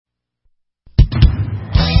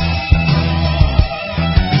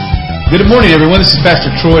Good morning, everyone. This is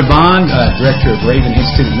Pastor Troy Bond, Director of Raven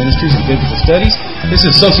Institute of Ministries and Biblical Studies. This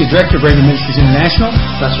is Associate Director of Raven Ministries International,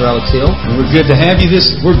 Pastor Alex Hill. And we're good to have you.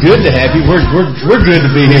 We're good to have you. We're good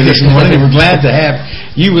to be here this morning, and we're glad to have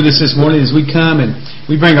you with us this morning as we come and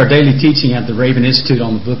we bring our daily teaching at the Raven Institute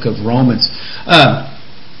on the book of Romans.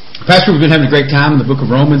 Pastor, we've been having a great time in the book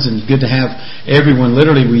of Romans, and it's good to have everyone.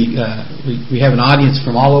 Literally, we have an audience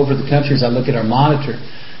from all over the country. As I look at our monitor,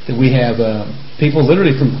 that we have people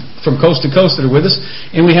literally from coast to coast that are with us,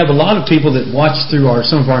 and we have a lot of people that watch through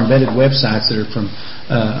some of our embedded websites that are from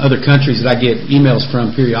other countries that I get emails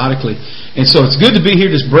from periodically. And so it's good to be here,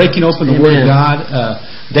 just breaking open the Word of God.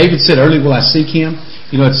 David said, "Early will I seek Him."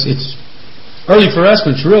 You know, it's early for us,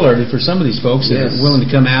 but it's real early for some of these folks that are willing to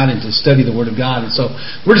come out and to study the Word of God. And so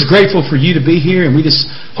we're just grateful for you to be here, and we just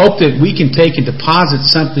hope that we can take and deposit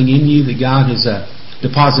something in you that God has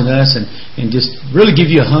deposit us and just really give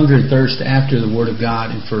you a hunger and thirst after the Word of God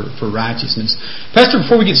and for righteousness. Pastor,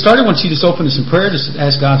 before we get started, I want you to just open us in prayer, just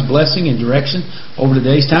ask God's blessing and direction over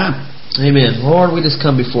today's time. Amen. Lord, we just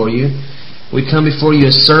come before you. We come before you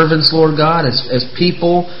as servants, Lord God, as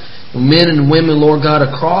people, men and women, Lord God,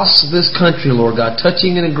 across this country, Lord God,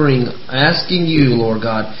 touching and agreeing, asking you, Lord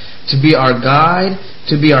God, to be our guide,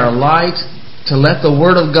 to be our light, to let the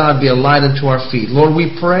Word of God be a light unto our feet. Lord, we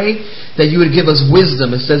pray that you would give us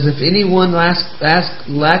wisdom. It says, if anyone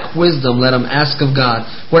lack wisdom, let him ask of God.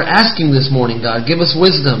 We're asking this morning, God, give us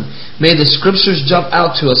wisdom. May the Scriptures jump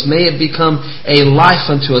out to us. May it become a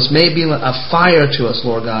life unto us. May it be a fire to us,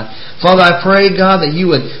 Lord God. Father, I pray, God, that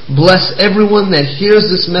you would bless everyone that hears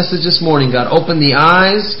this message this morning, God. Open the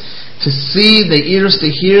eyes to see, the ears to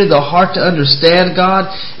hear, the heart to understand, God.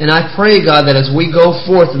 And I pray, God, that as we go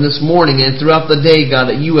forth in this morning and throughout the day, God,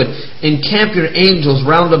 that you would encamp your angels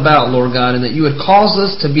round about, Lord God, and that you would cause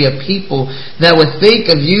us to be a people that would think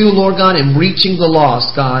of you, Lord God, in reaching the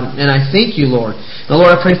lost, God. And I thank you, Lord. Now, Lord,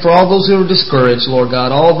 I pray for all those who are discouraged, Lord God,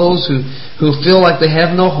 all those who feel like they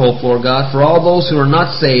have no hope, Lord God, for all those who are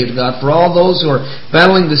not saved, God, for all those who are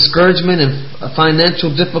battling discouragement and financial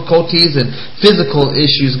difficulties and physical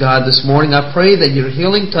issues, God, this morning. I pray that your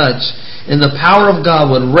healing touch and the power of God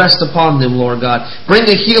would rest upon them, Lord God. Bring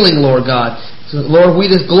a healing, Lord God. So, Lord, we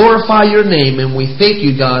just glorify your name, and we thank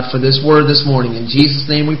you, God, for this word this morning. In Jesus'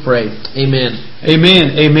 name we pray. Amen.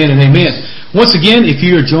 Amen, amen, and amen. Once again, if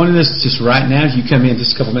you are joining us just right now, if you come in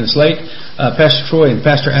just a couple minutes late, Pastor Troy and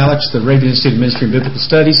Pastor Alex, the Raven Institute of Ministry and Biblical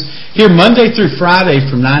Studies, here Monday through Friday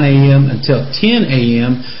from 9 a.m. until 10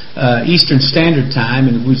 a.m. Eastern Standard Time,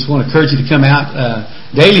 and we just want to encourage you to come out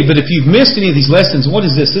daily. But if you've missed any of these lessons, what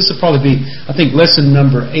is this? This will probably be, I think, lesson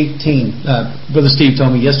number 18. Brother Steve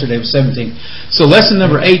told me yesterday it was 17. So lesson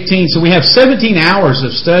number 18. So we have 17 hours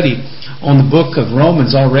of study on the book of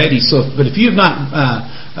Romans already. But if you have not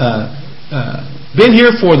been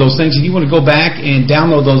here for those things, and you want to go back and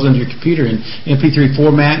download those onto your computer in MP3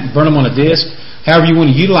 format, burn them on a disk, however you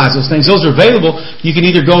want to utilize those things, those are available. You can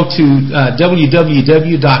either go to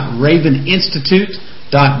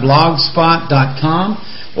www.raveninstitute.blogspot.com,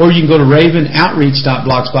 or you can go to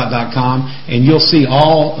ravenoutreach.blogspot.com, and you'll see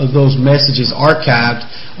all of those messages archived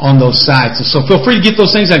on those sites. So feel free to get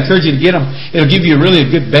those things. I encourage you to get them. It'll give you really a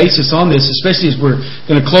good basis on this, especially as we're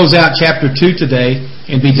going to close out chapter 2 today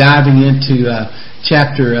and be diving into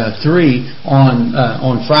chapter 3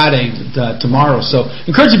 on Friday tomorrow. So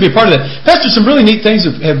encourage you to be a part of that. Pastor, some really neat things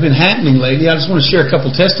have been happening lately. I just want to share a couple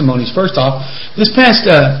testimonies. First off, this past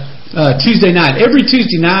Tuesday night, every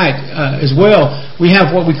Tuesday night as well, we have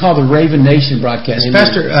what we call the Raven Nation broadcast. Amen.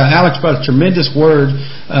 Pastor Alex brought a tremendous word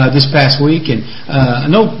this past week, and I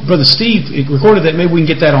know Brother Steve recorded that. Maybe we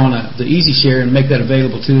can get that on the Easy Share and make that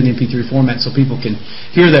available too in MP3 format so people can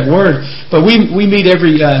hear that word. But we meet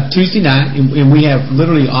every Tuesday night, and we have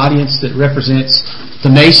literally an audience that represents the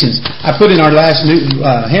nations. I put in our last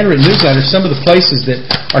handwritten newsletter some of the places that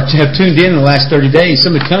have tuned in the last 30 days,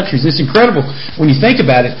 some of the countries. It's incredible when you think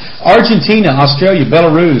about it. Argentina, Australia,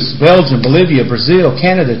 Belarus, Belgium, Bolivia, Brazil,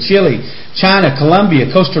 Canada, Chile, China, Colombia,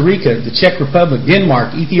 Costa Rica, the Czech Republic,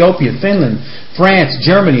 Denmark, Ethiopia, Finland, France,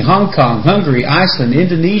 Germany, Hong Kong, Hungary, Iceland,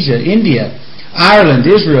 Indonesia, India, Ireland,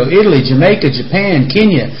 Israel, Italy, Jamaica, Japan,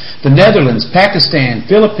 Kenya, the Netherlands, Pakistan,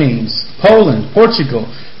 Philippines, Poland, Portugal,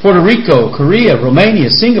 Puerto Rico, Korea, Romania,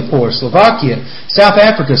 Singapore, Slovakia, South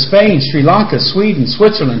Africa, Spain, Sri Lanka, Sweden,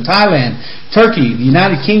 Switzerland, Thailand, Turkey, the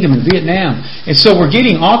United Kingdom, and Vietnam. And so we're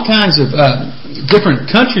getting all kinds of different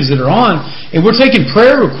countries that are on, and we're taking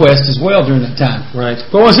prayer requests as well during that time. Right.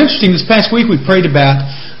 But what was interesting, this past week we prayed about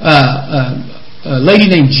a lady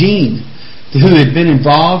named Jean who had been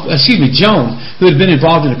involved, Joan, who had been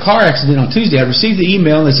involved in a car accident on Tuesday. I received the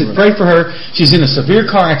email and they said, pray for her. She's in a severe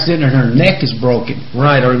car accident and her neck is broken.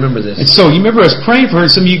 Right, I remember this. And so you remember us praying for her,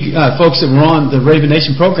 and some of you folks that were on the Raven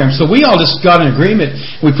Nation program. So we all just got an agreement.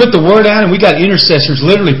 We put the word out and we got intercessors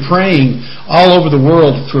literally praying all over the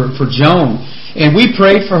world for Joan. And we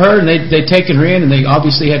prayed for her and they'd taken her in and they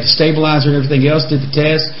obviously had to stabilize her and everything else, did the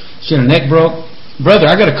test. She had her neck broke.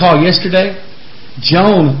 Brother, I got a call yesterday.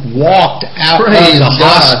 Joan walked out of the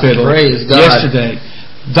hospital yesterday.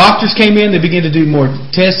 Doctors came in, they began to do more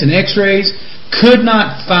tests and x-rays, could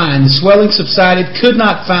not find, the swelling subsided, could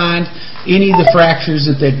not find any of the fractures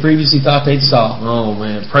that they'd previously thought they'd saw. Oh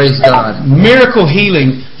man, praise God. Miracle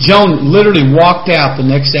healing. Joan literally walked out the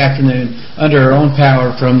next afternoon under her own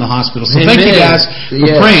power from the hospital. So thank you guys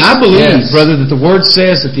for praying. I believe, brother, that the Word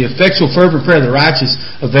says that the effectual fervent prayer of the righteous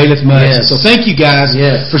availeth much. So thank you guys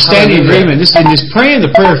for standing in agreement and just praying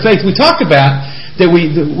the prayer of faith. We talked about that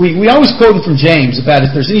we always quote from James about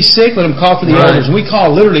if there's any sick, let them call for the elders. And we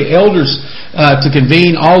call literally elders to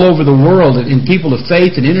convene all over the world and people of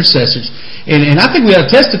faith and intercessors. And I think we ought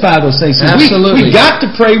to testify those things. Absolutely. We've got to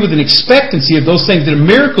pray with an expectancy of those things, that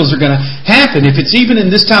miracles are going to happen. If it's even in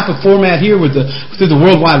this type of format here through the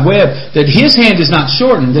World Wide Web, that His hand is not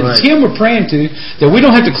shortened, that it's Him we're praying to, that we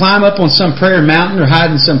don't have to climb up on some prayer mountain or hide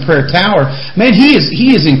in some prayer tower. Man, He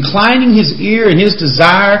is inclining His ear, and His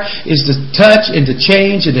desire is to touch and to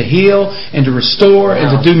change and to heal and to restore and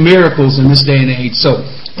to do miracles in this day and age. So,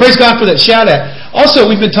 praise God for that shout out. Also,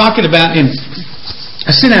 we've been talking about, and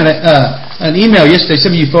I sent out an email yesterday.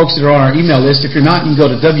 Some of you folks that are on our email list, if you're not, you can go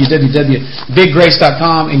to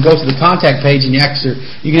www.biggrace.com and go to the contact page, and you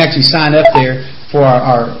can actually sign up there for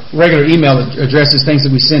our regular email addresses, things that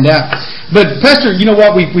we send out. But Pastor, you know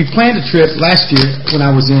what? We planned a trip last year when I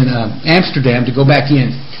was in Amsterdam to go back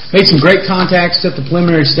in. Made some great contacts at the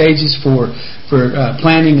preliminary stages for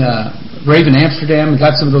planning Raven Amsterdam, and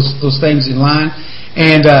got some of those things in line.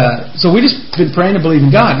 And so we just been praying and believing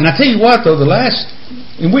God. And I tell you what, though,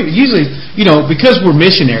 and we usually, because we're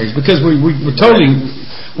missionaries, because we're totally,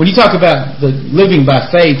 when you talk about the living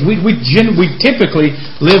by faith, we typically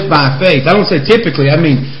live by faith. I don't say typically, I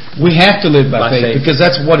mean we have to live by faith because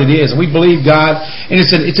that's what it is. And we believe God, and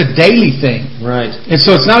it's a daily thing. Right. And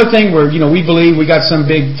so it's not a thing where we believe we got some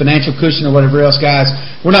big financial cushion or whatever else, guys.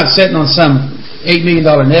 We're not sitting on some $8 million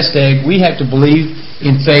nest egg. We have to believe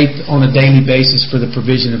in faith on a daily basis for the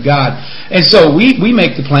provision of God. And so we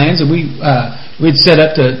make the plans, and we'd set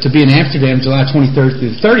up to be in Amsterdam July 23rd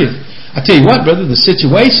through the 30th. I tell you what, brother, the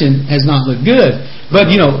situation has not looked good.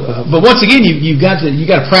 But but once again, you got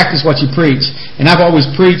to practice what you preach. And I've always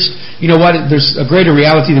preached, there's a greater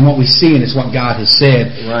reality than what we see, and it's what God has said.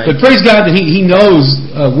 Right. But praise God that He knows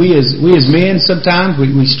we as men sometimes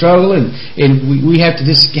we struggle, and we have to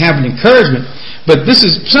just have an encouragement. But this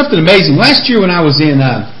is something amazing. Last year when I was in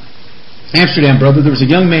Amsterdam, brother, there was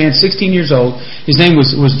a young man, 16 years old. His name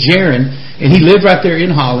was Jaron, and he lived right there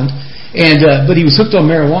in Holland. And but he was hooked on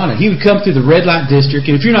marijuana. He would come through the red light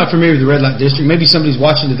district. And if you're not familiar with the red light district, maybe somebody's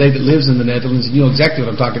watching today that lives in the Netherlands, and you know exactly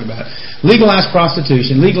what I'm talking about. Legalized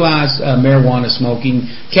prostitution, legalized marijuana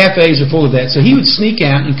smoking. Cafes are full of that. So he would sneak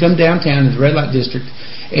out and come downtown to the red light district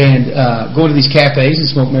and go into these cafes and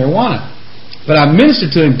smoke marijuana. But I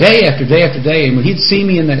ministered to him day after day after day, and when he'd see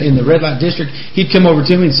me in the red light district, he'd come over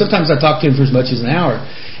to me, and sometimes I'd talk to him for as much as an hour.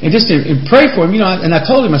 And just to pray for him, and I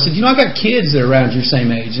told him, I said, I got kids that are around your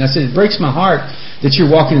same age. And I said, it breaks my heart that you're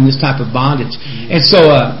walking in this type of bondage. Mm-hmm. And so,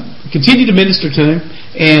 continued to minister to him,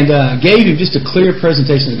 and gave him just a clear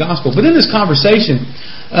presentation of the gospel. But in this conversation,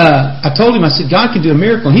 I told him, I said, God can do a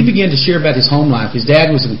miracle. And he began to share about his home life. His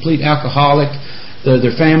dad was a complete alcoholic.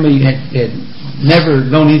 Their family had never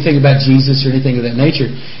known anything about Jesus or anything of that nature.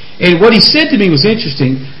 And what he said to me was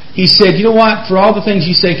interesting. He said, you know what? For all the things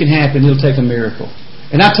you say can happen, it'll take a miracle.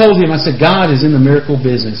 And I told him, I said, God is in the miracle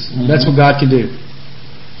business. Mm-hmm. That's what God can do.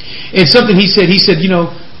 And something he said,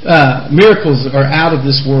 miracles are out of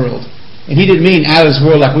this world. And he didn't mean out of this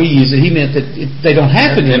world like we use it. He meant that they don't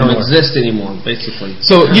happen anymore. They don't exist anymore, basically.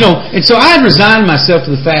 So, and so I had resigned myself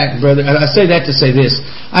to the fact, brother, I say that to say this.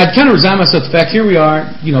 I had kind of resigned myself to the fact, here we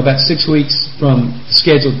are, about 6 weeks from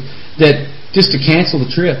scheduled, that just to cancel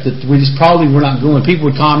the trip, that we just probably were not going.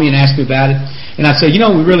 People would call me and ask me about it. And I'd say,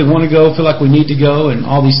 we really want to go, feel like we need to go, and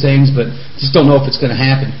all these things, but just don't know if it's going to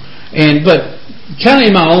happen. But kind of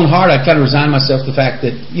in my own heart, I kind of resigned myself to the fact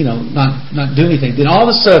that, not do anything. Then all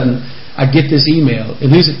of a sudden, I get this email,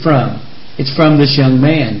 and who's it from? It's from this young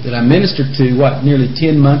man that I ministered to, nearly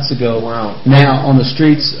 10 months ago. Wow. Now on the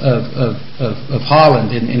streets of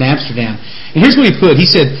Holland in Amsterdam. And here's what he put. He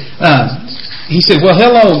said, well,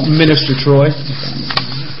 hello, Minister Troy.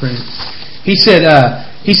 He said,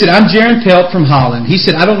 I'm Jaron Pelt from Holland. He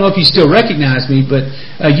said, I don't know if you still recognize me, but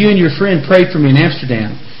you and your friend prayed for me in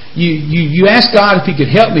Amsterdam. You asked God if He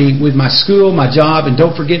could help me with my school, my job, and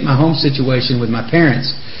don't forget my home situation with my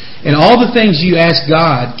parents. And all the things you asked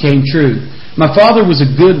God came true. My father was a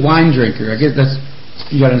good wine drinker. I guess that's,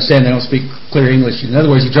 you got to understand, they don't speak clear English. In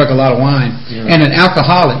other words, he drank a lot of wine. Yeah. And an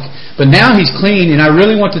alcoholic. But now he's clean, and I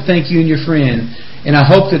really want to thank you and your friend, and I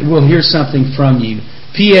hope that we'll hear something from you.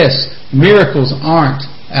 P.S. Miracles aren't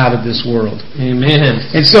out of this world. Amen.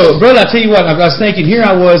 And so, brother, I tell you what, I was thinking, here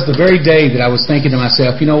I was the very day that I was thinking to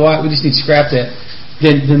myself, you know what, we just need to scrap that.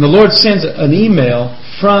 Then the Lord sends an email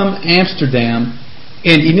from Amsterdam.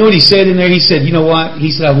 And you know what he said in there? He said, you know what? He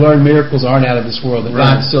said, I've learned miracles aren't out of this world. That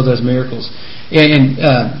God still does miracles. And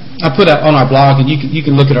I put up on our blog, and you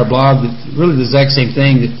can look at our blog, that really the exact same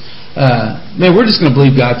thing. That man, we're just going to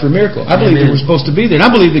believe God for a miracle. I believe that we're supposed to be there. And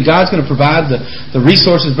I believe that God's going to provide the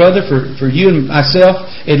resources, brother, for you and myself,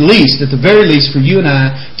 at the very least, for you and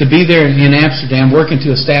I to be there in Amsterdam working to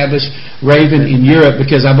establish Raven in Europe,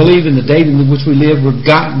 because I believe in the day in which we live, we're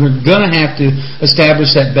going to have to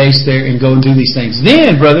establish that base there and go and do these things.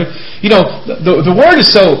 Then, brother, you know, the word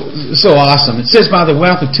is so awesome. It says, by the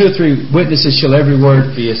mouth of 2 or 3 witnesses shall every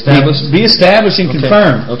word be established. Be established and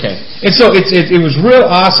confirmed. Okay. And so it was real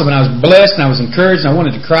awesome, and I was blessed, and I was encouraged, and I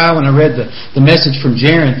wanted to cry when I read the message from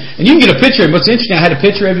Jaron. And you can get a picture of him. What's interesting, I had a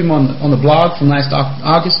picture of him on the blog from last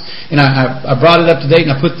August, and I brought it up to date,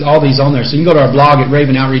 and I put all these on there. So you can go to our blog at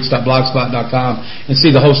ravenoutreach.blogspot.com and see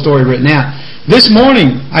the whole story written out. This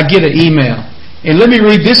morning, I get an email, and let me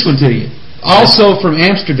read this one to you. Also from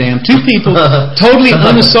Amsterdam, 2 people totally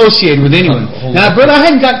unassociated with anyone. Now, brother, I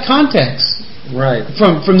hadn't got contacts. Right.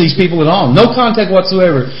 From these people at all. No contact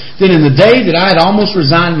whatsoever. Then in the day that I had almost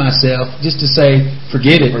resigned myself just to say,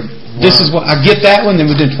 forget it. Wow. This is what I get that one, then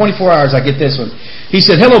within 24 hours I get this one. He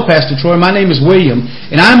said, hello, Pastor Troy, my name is William,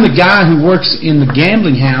 and I'm the guy who works in the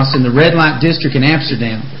gambling house in the red light district in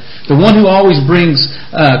Amsterdam. The one who always brings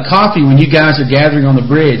coffee when you guys are gathering on the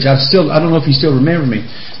bridge. I don't know if you still remember me.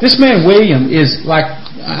 This man, William, is like,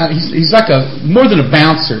 he's like more than a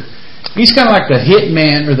bouncer. He's kind of like the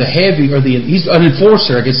hitman or the heavy, he's an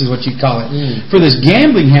enforcer, I guess is what you'd call it, for this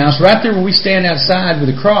gambling house right there where we stand outside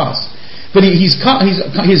with a cross. But he's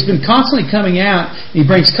been constantly coming out, and he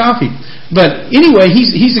brings coffee. But anyway,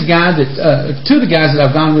 he's a guy that, 2 of the guys that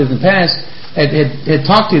I've gone with in the past had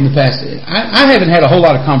talked to in the past. I haven't had a whole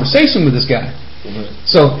lot of conversation with this guy.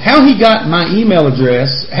 So how he got my email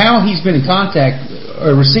address, how he's been in contact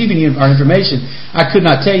or receiving our information, I could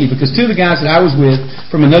not tell you, because 2 of the guys that I was with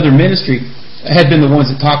from another ministry had been the ones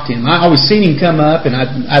that talked to him. I always seen him come up, and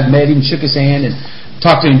I'd met him, shook his hand, and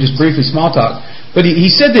talked to him just briefly, small talk. But he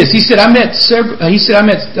said this. He said I met 2 of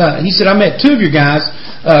your guys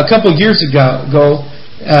a couple of years ago.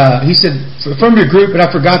 He said from your group, but I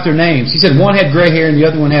forgot their names. He said one had gray hair and the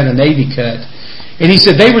other one had a navy cut. And he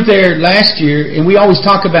said they were there last year, and we always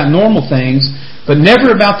talk about normal things, but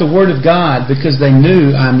never about the Word of God, because they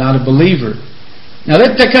knew I'm not a believer. Now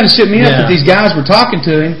that kind of shook me up that these guys were talking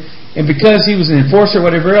to him, and because he was an enforcer or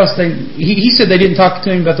whatever else, he said they didn't talk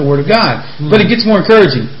to him about the Word of God. But it gets more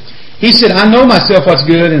encouraging. He said, I know myself what's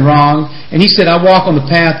good and wrong, and he said, I walk on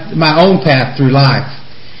my own path through life.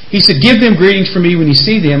 He said, give them greetings from me when you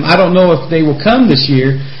see them. I don't know if they will come this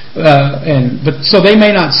year, but so they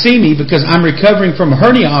may not see me, because I'm recovering from a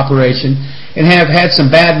hernia operation and have had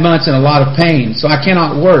some bad months and a lot of pain, so I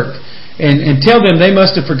cannot work. And tell them they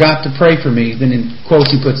must have forgot to pray for me. Then in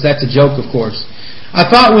quotes he puts, that's a joke, of course. I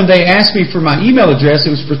thought when they asked me for my email address,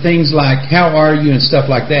 it was for things like, how are you, and stuff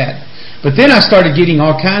like that. But then I started getting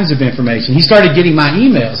all kinds of information. He started getting my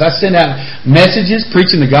emails. I sent out messages,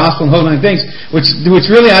 preaching the gospel and whole lot of things, which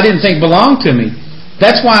really I didn't think belonged to me.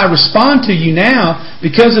 That's why I respond to you now,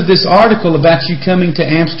 because of this article about you coming to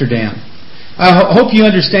Amsterdam. I hope you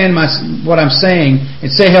understand what I'm saying,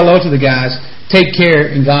 and say hello to the guys. Take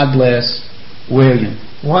care, and God bless, William.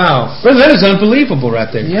 Wow. Brother, that is unbelievable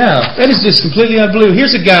right there. Yeah. That is just completely unbelievable.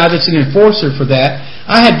 Here's a guy that's an enforcer for that.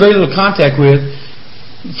 I had very little contact with.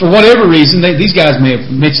 For whatever reason, these guys may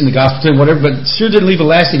have mentioned the gospel to him, whatever, but sure didn't leave a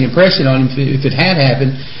lasting impression on him if it had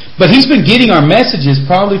happened. But he's been getting our messages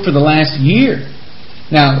probably for the last year.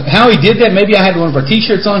 Now, how he did that, maybe I had one of our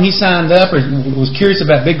T-shirts on, he signed up, or was curious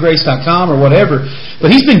about BigGrace.com or whatever.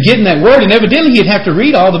 But he's been getting that word, and evidently he'd have to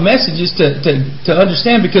read all the messages to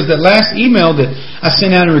understand, because that last email that I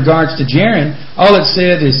sent out in regards to Jaron, all it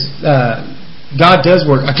said is, God does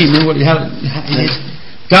work. I can't remember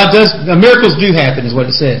God does, miracles do happen is what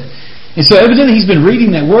it said. And so evidently he's been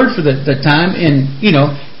reading that word for that time, and, you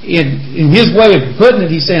know, in his way of putting it,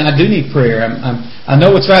 he's saying, I do need prayer. I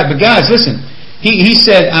know what's right. But guys, listen, He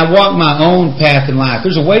said, I walk my own path in life.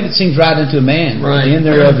 There's a way that seems right unto a man. Right. The end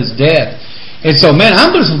thereof is death. And so, man,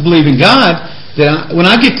 I'm just believing God that when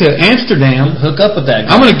I get to Amsterdam, hook up with that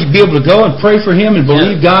guy. I'm going to be able to go and pray for him and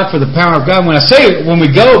believe God for the power of God. When I say it, when we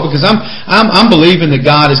go, because I'm believing that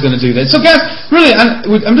God is going to do that. So, guys, really,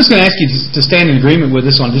 I'm just going to ask you to stand in agreement with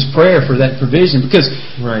us on just prayer for that provision, because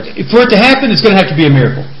for it to happen, it's going to have to be a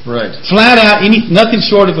miracle. Right. Flat out, nothing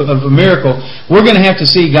short of a miracle. We're going to have to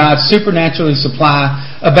see God supernaturally supply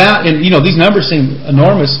about, and these numbers seem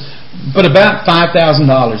enormous, but about $5,000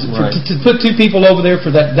 to put two people over there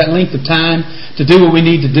for that length of time to do what we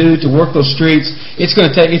need to do to work those streets. It's going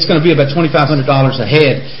to be about $2,500 a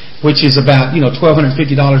head, which is about $1,250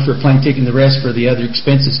 for a plane ticket and the rest for the other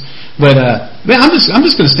expenses. But man, I'm just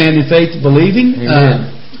going to stand in faith, believing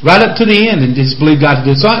right up to the end, and just believe God to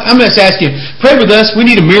do it. So I'm going to ask you, pray with us. We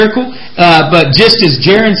need a miracle, but just as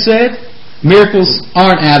Jaron said, miracles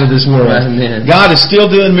aren't out of this world. Amen. God is still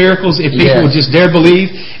doing miracles if people would just dare believe.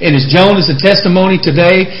 And as Joan is a testimony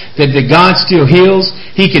today that God still heals,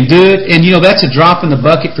 He can do it. And that's a drop in the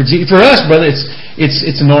bucket for us, brother.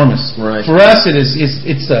 It's enormous. Right. For us,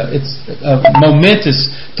 it's a momentous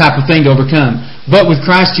type of thing to overcome. But with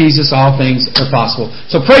Christ Jesus, all things are possible.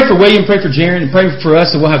 So pray for William, pray for Jaron, and pray for us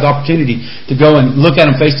that we'll have the opportunity to go and look at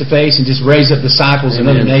them face to face and just raise up disciples in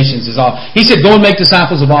other nations. He said, "Go and make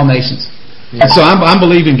disciples of all nations." And so I'm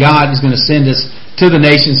believing God is going to send us to the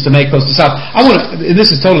nations to make those disciples.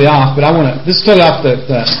 This is totally off, but this is totally off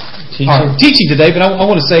the teaching today, but I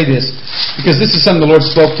want to say this, because this is something the Lord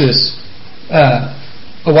spoke to us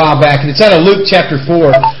a while back, and it's out of Luke chapter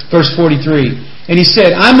 4, verse 43. And He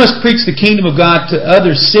said, "I must preach the kingdom of God to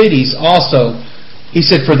other cities also." He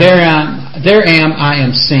said, "For there am I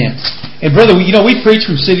am sent." And brother, we preach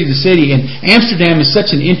from city to city, and Amsterdam is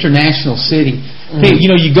such an international city.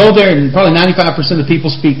 You go there and probably 95% of the people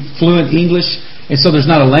speak fluent English, and so there's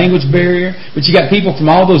not a language barrier. But you got people from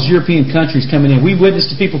all those European countries coming in. We witnessed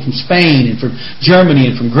to people from Spain and from Germany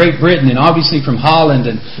and from Great Britain and obviously from Holland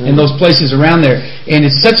and those places around there. And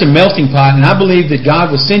it's such a melting pot, and I believe that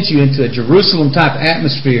God will send you into a Jerusalem-type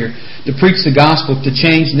atmosphere to preach the gospel, to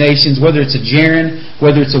change nations, whether it's a Jaron,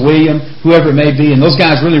 whether it's a William, whoever it may be. And those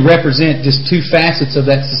guys really represent just two facets of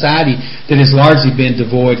that society that has largely been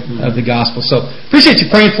devoid of the gospel. So appreciate you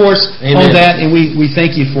praying for us on that, and we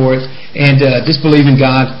thank you for it. And just believe in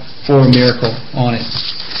God for a miracle on it.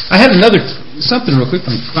 I had something real quick.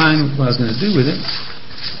 Let me find what I was going to do with it.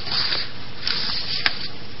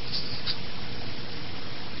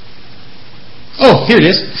 Oh, here it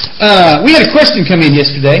is. We had a question come in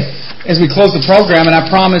yesterday as we closed the program, and I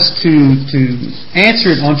promised to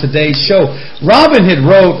answer it on today's show. Robin had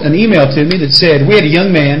wrote an email to me that said, we had a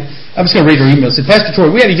young man, I'm just going to read her email. It said, "Pastor Troy,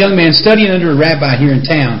 we had a young man studying under a rabbi here in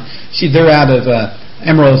town." They're out of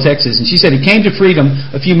Amarillo, Texas. And she said he came to Freedom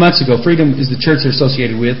a few months ago. Freedom is the church they're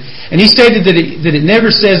associated with. And he stated that it never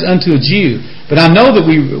says unto a Jew. But I know that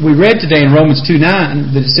we read today in Romans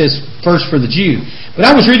 2:9 that it says first for the Jew. But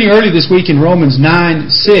I was reading earlier this week in Romans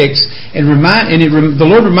 9:6, and the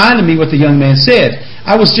Lord reminded me what the young man said.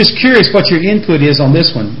 I was just curious what your input is on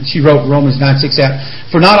this one. She wrote Romans 9:6 out.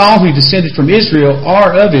 "For not all who descended from Israel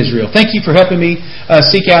are of Israel." Thank you for helping me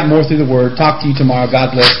seek out more through the Word. Talk to you tomorrow.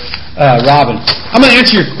 God bless. Robin. I'm going to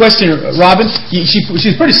answer your question, Robin.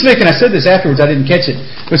 She's pretty slick, and I said this afterwards. I didn't catch it.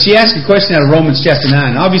 But she asked a question out of Romans chapter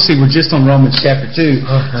 9. Obviously, we're just on Romans chapter 2.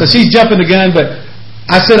 Okay. So she's jumping the gun, but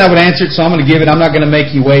I said I would answer it, so I'm going to give it. I'm not going to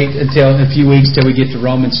make you wait until in a few weeks till we get to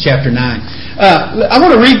Romans chapter 9. I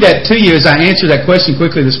want to read that to you as I answer that question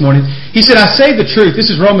quickly this morning. He said, "I say the truth." This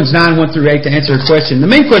is Romans 9:1-8 to answer a question. The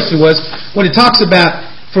main question was when it talks about,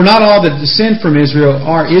 "For not all that descend from Israel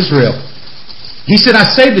are Israel." He said, "I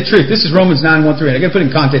say the truth." This is Romans 9:1-8. I've got to put it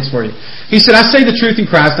in context for you. He said, "I say the truth in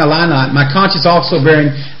Christ, I lie not. My conscience also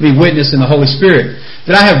bearing me witness in the Holy Spirit,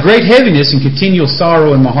 that I have great heaviness and continual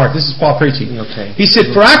sorrow in my heart." This is Paul preaching. Okay. He said,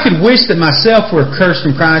 "For I could wish that myself were accursed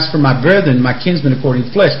from Christ for my brethren, my kinsmen according to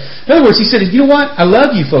the flesh." In other words, he said, "You know what? I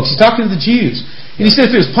love you folks." He's talking to the Jews. And he said,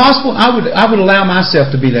 "If it was possible, I would allow myself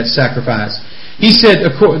to be that sacrifice." He said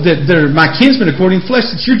that they're my kinsmen according to flesh,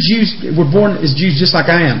 that your Jews were born as Jews just like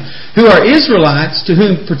I am, who are Israelites, to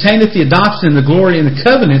whom pertaineth the adoption and the glory and the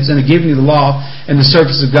covenants and the giving of the law and the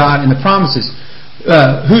service of God and the promises,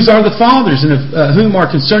 whose are the fathers, and of whom are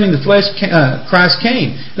concerning the flesh Christ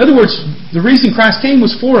came. In other words, the reason Christ came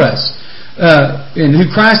was for us. And who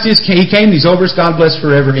Christ is, He came, He's over us, God bless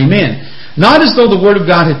forever, amen. "Not as though the word of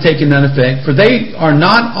God had taken none effect, for they are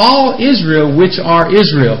not all Israel which are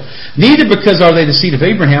Israel. Neither because are they the seed of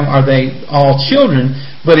Abraham are they all children,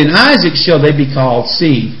 but in Isaac shall they be called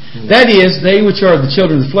seed. That is, they which are the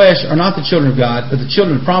children of the flesh are not the children of God, but the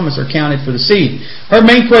children of promise are counted for the seed. Her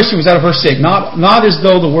main question was out of verse 6, not as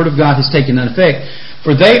though the word of God has taken none effect,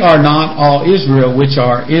 for they are not all Israel which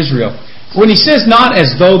are Israel. When he says not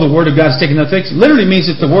as though the word of God has taken none effect, it literally means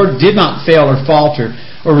that the word did not fail or falter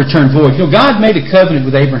or return void. God made a covenant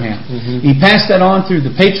with Abraham. He passed that on through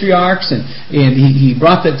the patriarchs, and he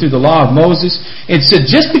brought that through the law of Moses, and said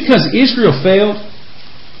just because Israel failed,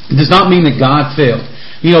 it does not mean that God failed.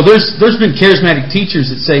 There's been charismatic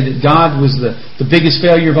teachers that say that God was the biggest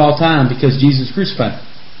failure of all time because Jesus was crucified.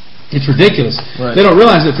 It's ridiculous. Right. They don't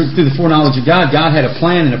realize that through the foreknowledge of God, God had a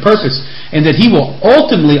plan and a purpose, and that He will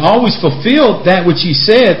ultimately always fulfill that which He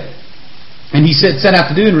said, and He set out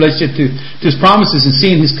to do in relationship to His promises and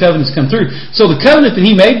seeing His covenants come through. So the covenant that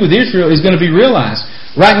He made with Israel is going to be realized.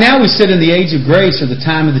 Right now we sit in the age of grace, or the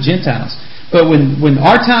time of the Gentiles. But when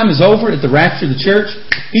our time is over at the rapture of the church,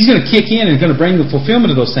 He's going to kick in and going to bring the fulfillment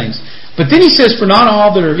of those things. But then He says, for not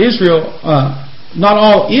all that are Israel, not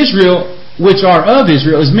all Israel which are of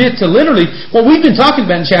Israel, is meant to literally, what we've been talking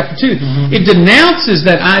about in chapter 2. It denounces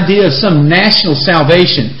that idea of some national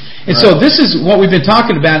salvation. And so this is what we've been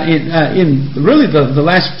talking about in really the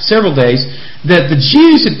last several days, that the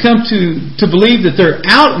Jews had come to believe that their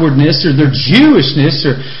outwardness or their Jewishness,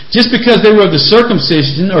 or just because they were of the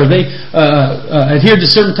circumcision, or they adhered to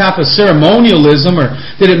certain type of ceremonialism, or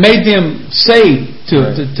that it made them saved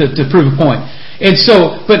to prove a point. And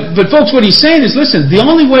so, but folks, what he's saying is, listen, the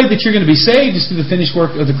only way that you're going to be saved is through the finished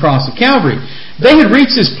work of the cross of Calvary. They had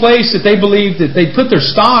reached this place that they believed that they put their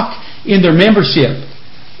stock in their membership.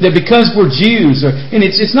 That because we're Jews, and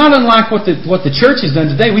it's not unlike what the church has done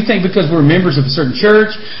today. We think because we're members of a certain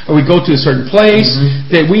church, or we go to a certain place,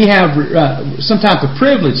 that we have some type of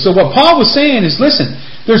privilege. So what Paul was saying is, listen,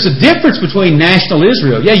 there's a difference between national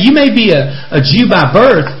Israel. Yeah, you may be a Jew by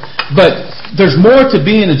birth, but there's more to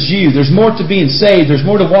being a Jew. There's more to being saved. There's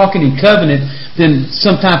more to walking in covenant than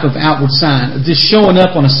some type of outward sign. Just showing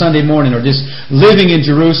up on a Sunday morning, or just living in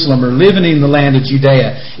Jerusalem, or living in the land of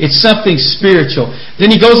Judea. It's something spiritual.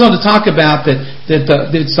 Then he goes on to talk about that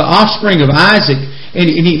it's the offspring of Isaac.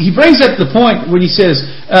 And he brings that to the point when he says,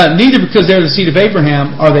 neither because they're the seed of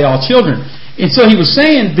Abraham are they all children. And so he was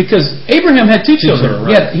saying, because Abraham had two children.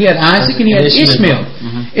 Right. He had Isaac and he had Ishmael.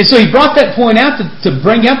 And so he brought that point out to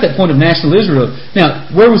bring out that point of national Israel. Now,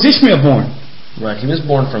 where was Ishmael born? Right, he was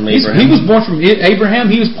born from Abraham. He was born from Abraham.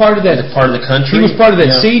 He was part of that. Part of the country. He was part of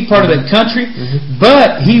that seed, part of that country.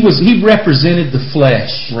 But he represented the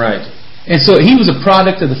flesh. Right. And so he was a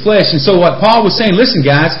product of the flesh. And so what Paul was saying, listen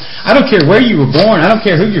guys, I don't care where you were born. I don't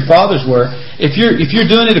care who your fathers were. If you're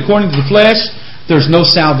doing it according to the flesh, there's no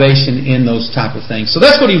salvation in those type of things. So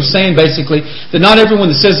that's what he was saying basically, that not everyone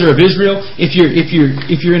that says they're of Israel, if you're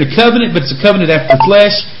in a covenant, but it's a covenant after the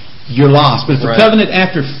flesh, you're lost. But if it's a covenant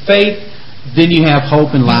after faith, then you have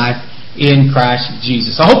hope and life in Christ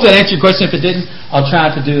Jesus. I hope that answered your question. If it didn't, I'll try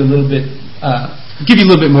to do a little bit, give you a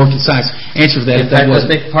little bit more concise answer for that. In fact, I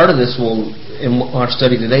think part of this in our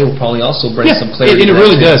study today will probably also bring some clarity. And it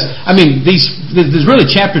really does. I mean, there's really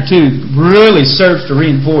chapter 2 really serves to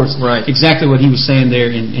reinforce exactly what he was saying there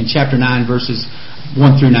in chapter 9, verses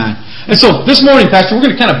 1 through 9. And so this morning, Pastor, we're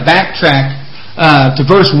going to kind of backtrack to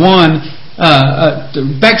verse 1.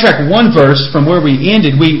 Backtrack one verse from where we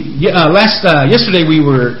ended. Yesterday we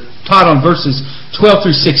were taught on verses 12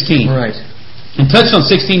 through 16. Right. And touched on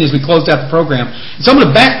 16 as we closed out the program. So I'm going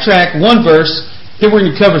to backtrack one verse. Then we're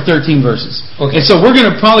going to cover 13 verses. Okay. And so we're going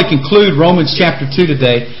to probably conclude Romans chapter 2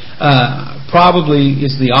 today. Probably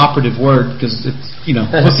is the operative word, because it's,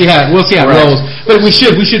 we'll see how it rolls. But we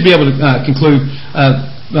should be able to conclude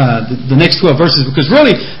the next 12 verses, because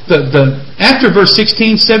really the after verse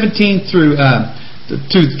 16, 17 through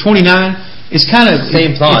to 29 is kind of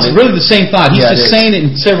same thought. It's really the same thought. He's just saying it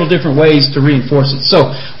in several different ways to reinforce it.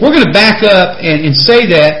 So we're going to back up and say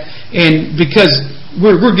that, and because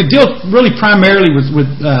we're going to deal really primarily with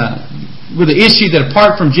the issue that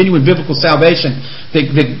apart from genuine biblical salvation,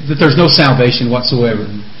 that there's no salvation whatsoever.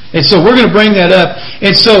 And so we're going to bring that up.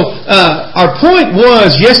 And so our point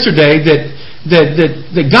was yesterday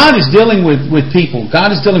that God is dealing with people.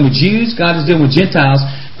 God is dealing with Jews. God is dealing with Gentiles.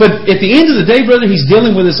 But at the end of the day, brother, He's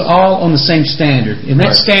dealing with us all on the same standard. And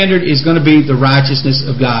that standard is going to be the righteousness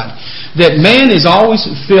of God. That man is always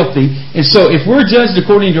filthy. And so if we're judged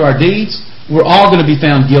according to our deeds, we're all going to be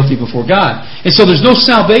found guilty before God. And so there's no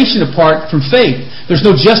salvation apart from faith. There's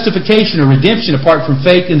no justification or redemption apart from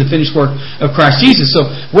faith in the finished work of Christ Jesus. So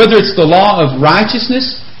whether it's the law of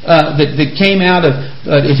righteousness that came out of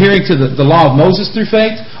adhering to the law of Moses through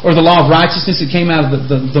faith, or the law of righteousness that came out of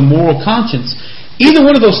the moral conscience, either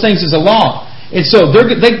one of those things is a law. And so but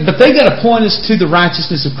they got to point us to the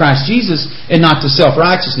righteousness of Christ Jesus and not to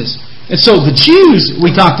self-righteousness. And so the Jews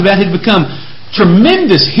we talked about had become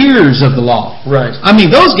tremendous hearers of the law. Right. I mean,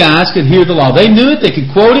 those guys could hear the law. They knew it. They could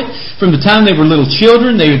quote it from the time they were little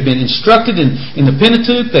children. They had been instructed in the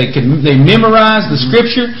Pentateuch. They memorized the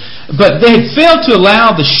Scripture. But they had failed to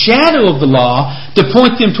allow the shadow of the law to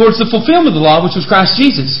point them towards the fulfillment of the law, which was Christ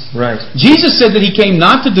Jesus. Right. Jesus said that He came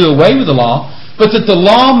not to do away with the law, but that the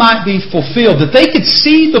law might be fulfilled, that they could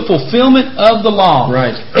see the fulfillment of the law.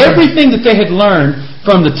 Right. Everything that they had learned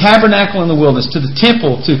from the tabernacle in the wilderness to the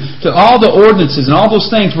temple to all the ordinances and all those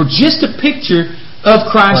things were just a picture of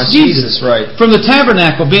Christ Jesus. Right. From the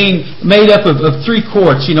tabernacle being made up of three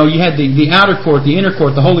courts, you had the outer court, the inner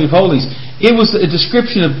court, the Holy of Holies. It was a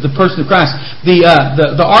description of the person of Christ. The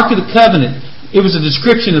Ark of the Covenant, it was a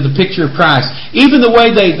description of the picture of Christ. Even the way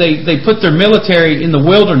they put their military in the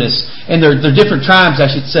wilderness, and their different tribes, I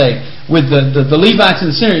should say, with the Levites in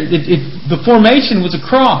the center, the formation was a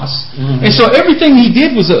cross. Mm-hmm. And so everything He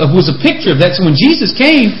did was a picture of that. So when Jesus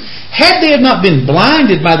came, had they not been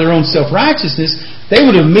blinded by their own self-righteousness, they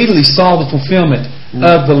would have immediately saw the fulfillment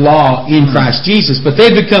of the law in Christ Jesus. But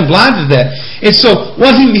they had become blinded to that. And so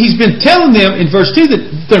what He's been telling them in verse 2, that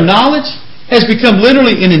their knowledge has become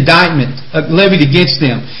literally an indictment levied against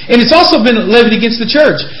them. And it's also been levied against the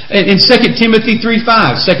church. In 2 Timothy 3:5,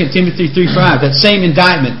 that same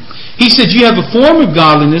indictment. He said, you have a form of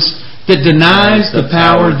godliness that denies the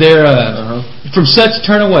power thereof. From such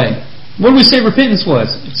turn away. What do we say repentance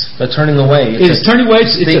was? It's turning away. It's turning away.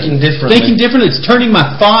 It's thinking differently. Thinking differently. It's turning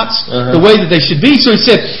my thoughts the way that they should be. So he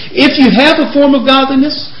said, if you have a form of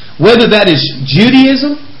godliness, whether that is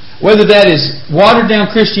Judaism, whether that is watered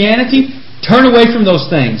down Christianity, turn away from those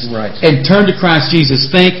things and turn to Christ Jesus.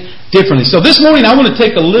 Think differently. So this morning I want to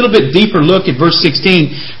take a little bit deeper look at verse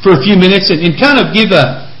 16 for a few minutes and kind of give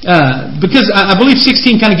because I believe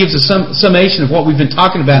 16 kind of gives a summation of what we've been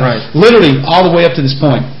talking about literally all the way up to this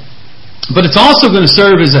point. But it's also going to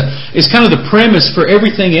serve as kind of the premise for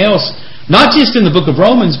everything else, not just in the book of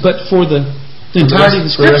Romans, but for the entirety of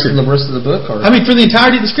the Scripture. For the rest of the book? Or? I mean, for the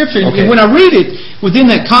entirety of the Scripture. Okay. When I read it, within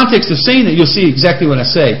that context of saying that, you'll see exactly what I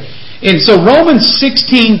say. And so Romans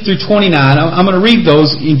 16 through 29, I'm going to read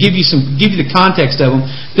those and give you the context of them.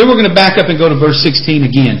 Then we're going to back up and go to verse 16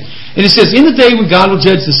 again. And it says, in the day when God will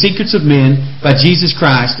judge the secrets of men by Jesus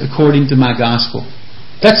Christ according to my gospel.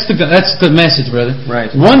 That's the message, brother. Right.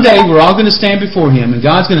 One day we're all going to stand before Him, and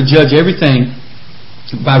God's going to judge everything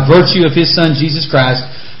by virtue of His Son, Jesus Christ,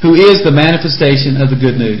 who is the manifestation of the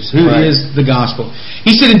good news, who is the gospel.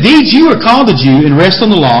 He said, indeed, you are called a Jew and rest on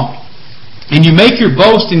the law, and you make your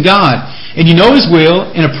boast in God, and you know His will,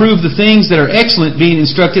 and approve the things that are excellent, being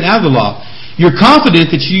instructed out of the law. You're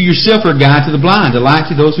confident that you yourself are a guide to the blind, a light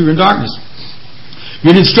to those who are in darkness.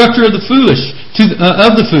 You're an instructor of the foolish,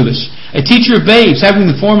 a teacher of babes, having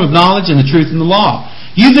the form of knowledge and the truth in the law.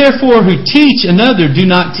 You therefore who teach another, do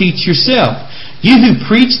not teach yourself. You who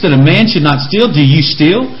preach that a man should not steal, do you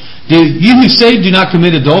steal? You who say do not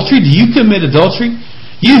commit adultery, do you commit adultery?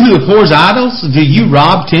 You who abhors idols, do you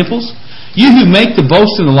rob temples? You who make the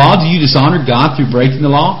boast in the law, do you dishonor God through breaking the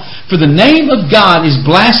law? For the name of God is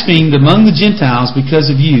blasphemed among the Gentiles because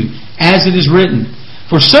of you, as it is written.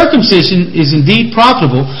 For circumcision is indeed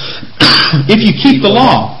profitable if you keep the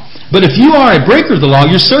law. But if you are a breaker of the law,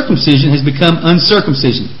 your circumcision has become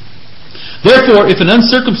uncircumcision. Therefore, if an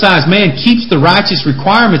uncircumcised man keeps the righteous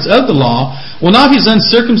requirements of the law, will not his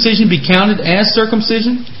uncircumcision be counted as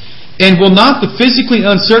circumcision? And will not the physically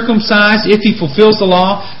uncircumcised, if he fulfills the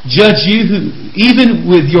law, judge you who, even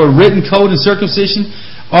with your written code and circumcision,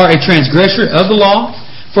 are a transgressor of the law?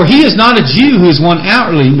 For he is not a Jew who is one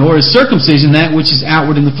outwardly, nor is circumcision that which is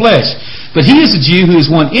outward in the flesh. But he is a Jew who is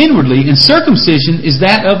one inwardly, and circumcision is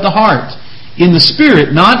that of the heart, in the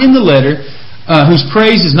spirit, not in the letter, whose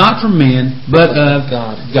praise is not from men, but of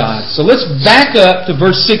God. So let's back up to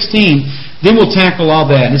verse 16, then we'll tackle all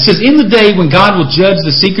that. And it says, in the day when God will judge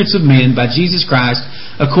the secrets of men by Jesus Christ,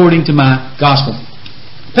 according to my gospel.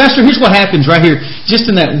 Pastor, here's what happens right here, just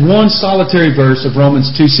in that one solitary verse of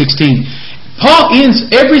Romans 2:16. Paul ends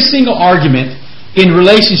every single argument in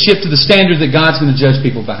relationship to the standard that God's going to judge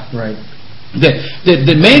people by. Right.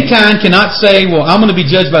 That mankind cannot say, well, I'm going to be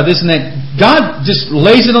judged by this and that. God just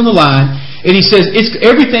lays it on the line, and He says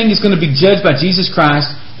everything is going to be judged by Jesus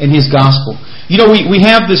Christ and His gospel. You know, we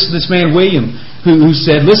have this man William who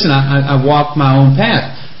said, listen, I walk my own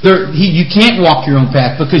path. You can't walk your own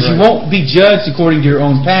path because you won't be judged according to your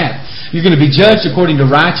own path. You're going to be judged according to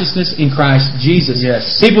righteousness in Christ Jesus.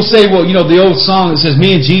 Yes. People say, well, you know, the old song that says,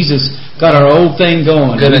 me and Jesus got our old thing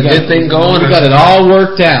going. Got a good thing going. We got it all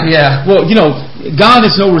worked out. Yeah. Well, you know, God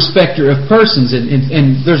is no respecter of persons,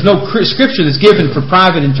 and there's no scripture that's given for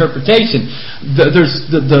private interpretation.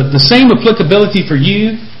 The same applicability for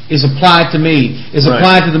you is applied to me, is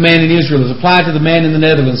applied to the man in Israel, is applied to the man in the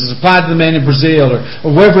Netherlands, is applied to the man in Brazil,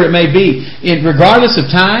 or wherever it may be. Regardless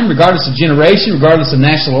of time, regardless of generation, regardless of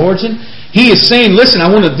national origin, He is saying, listen,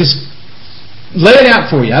 I want to just lay it out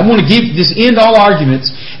for you. I want to end all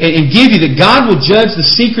arguments and give you that God will judge the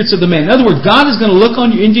secrets of the man. In other words, God is going to look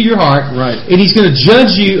into your heart, and He's going to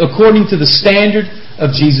judge you according to the standard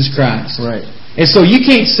of Jesus Christ. Right. And so you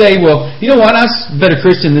can't say, well, you know what, I was a better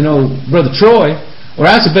Christian than Brother Troy, or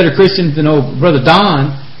I was a better Christian than Brother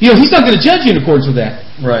Don. He's not going to judge you in accordance with that.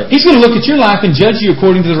 Right. He's going to look at your life and judge you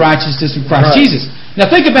according to the righteousness of Christ Jesus. Now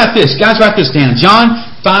think about this. Guys, write this down. John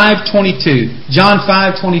 5:22. John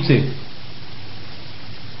 5:22.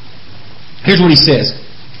 Here's what He says.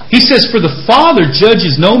 He says, "For the Father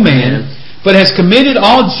judges no man, but has committed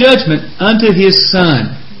all judgment unto His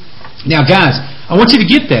Son." Now guys, I want you to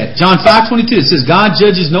get that. John 5:22. It says, God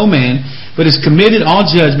judges no man, but has committed all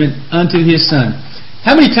judgment unto His Son.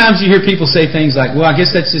 How many times do you hear people say things like, well, I guess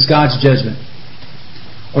that's just God's judgment?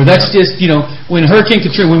 Or that's just, when Hurricane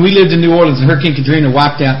Katrina, when we lived in New Orleans and Hurricane Katrina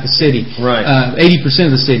wiped out the city, 80%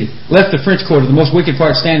 of the city, left the French Quarter, the most wicked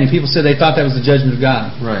part standing, people said they thought that was the judgment of God.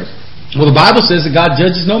 Right. Well, the Bible says that God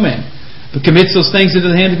judges no man, but commits those things into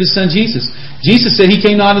the hand of His Son Jesus. Jesus said He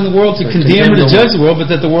came not in the world to condemn or to judge the world, but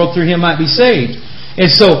that the world through Him might be saved. And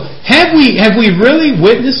so, have we really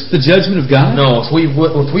witnessed the judgment of God? No, if we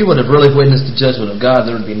would have really witnessed the judgment of God,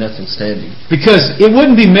 there would be nothing standing. Because it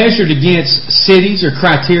wouldn't be measured against cities or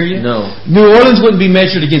criteria. No. New Orleans wouldn't be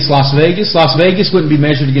measured against Las Vegas. Las Vegas wouldn't be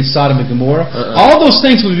measured against Sodom and Gomorrah. All those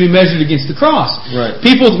things would be measured against the cross. Right.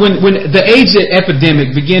 People, when the AIDS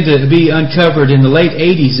epidemic began to be uncovered in the late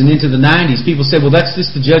 80s and into the 90s, people said, well, that's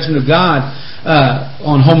just the judgment of God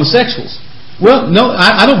on homosexuals. Well, no,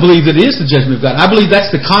 I don't believe that it is the judgment of God. I believe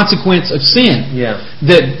that's the consequence of sin. Yeah.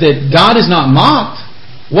 That God is not mocked.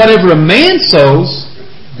 Whatever a man sows,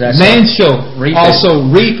 man shall also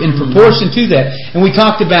reap in proportion to that. And we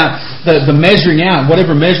talked about the measuring out.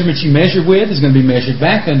 Whatever measurement you measure with is going to be measured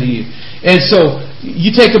back unto you. And so,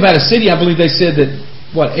 you take about a city, I believe they said that,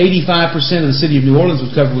 85% of the city of New Orleans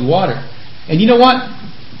was covered with water. And you know what?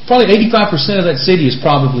 Probably 85% of that city is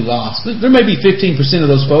probably lost. There may be 15% of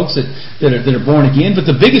those folks that are born again, but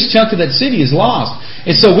the biggest chunk of that city is lost.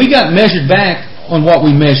 And so we got measured back on what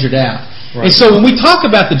we measured out. Right. And so when we talk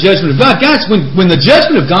about the judgment of God, guys, when the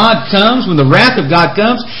judgment of God comes, when the wrath of God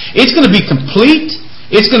comes, it's going to be complete.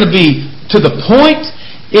 It's going to be to the point.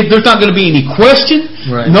 There's not going to be any question.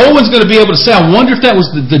 Right. No one's going to be able to say, I wonder if that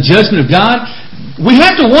was the judgment of God. We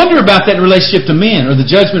have to wonder about that relationship to men, or the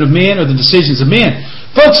judgment of men, or the decisions of men.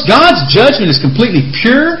 Folks, God's judgment is completely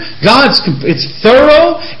pure. It's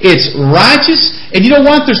thorough. It's righteous. And you know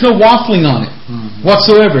what? There's no waffling on it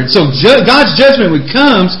whatsoever. And so God's judgment, when it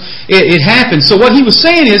comes, it happens. So what He was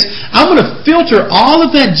saying is, I'm going to filter all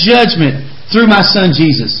of that judgment through my Son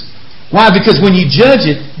Jesus. Why? Because when you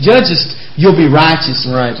judgest, you'll be righteous.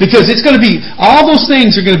 Right. Because it's going to be, all those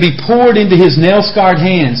things are going to be poured into His nail-scarred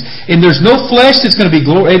hands. And there's no flesh that's going to be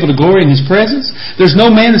able to glory in His presence. There's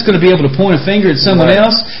no man that's going to be able to point a finger at someone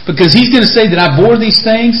else. Because He's going to say that I bore these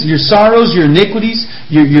things, your sorrows, your iniquities,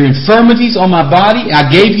 your infirmities on my body.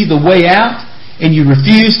 I gave you the way out, and you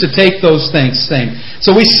refused to take those things.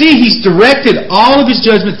 So we see He's directed all of His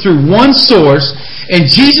judgment through one source, and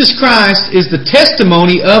Jesus Christ is the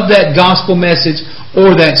testimony of that gospel message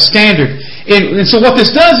or that standard. And so what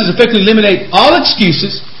this does is effectively eliminate all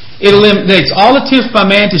excuses. It eliminates all attempts by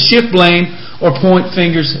man to shift blame or point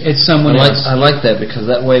fingers at someone else. I like that, because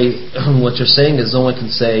that way what you're saying is no one can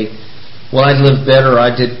say, well, I lived better,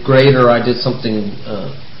 I did greater, I did something...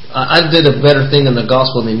 I did a better thing in the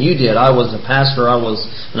gospel than you did. I was a pastor, I was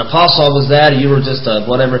an apostle, I was that, you were just a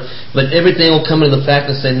whatever. But everything will come into the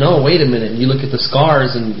fact and say, no, wait a minute. And you look at the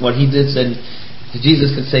scars and what He did, said,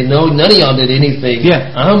 Jesus could say, no, none of y'all did anything.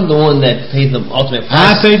 Yeah. I'm the one that paid the ultimate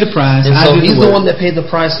price. I paid the price. And so He's the one that paid the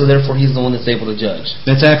price, so therefore He's the one that's able to judge.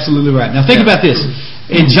 That's absolutely right. Now think about this.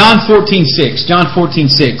 In John 14:6,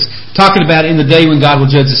 talking about in the day when God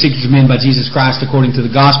will judge the secrets of men by Jesus Christ according to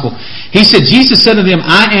the gospel, He said, Jesus said to them,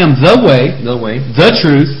 I am the way, the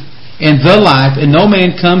truth, and the life, and no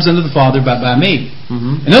man comes unto the Father but by me.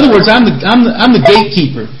 Mm-hmm. In other words, I'm the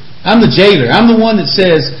gatekeeper. I'm the jailer. I'm the one that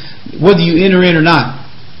says whether you enter in or not.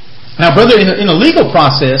 Now, brother, in a legal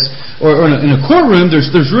process, or in a courtroom,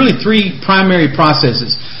 there's really three primary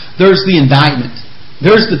processes. There's the indictment.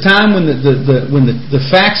 There's the time when the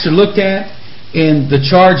facts are looked at and the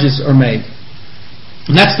charges are made.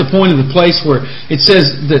 And that's the point of the place where it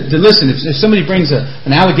says that listen, if somebody brings an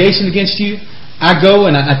allegation against you, I go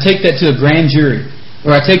and I take that to a grand jury,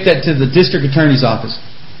 or I take that to the district attorney's office.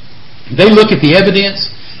 They look at the evidence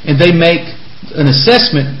and they make an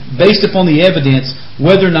assessment based upon the evidence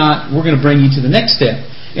whether or not we're going to bring you to the next step.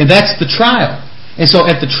 And that's the trial. And so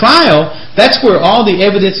at the trial, that's where all the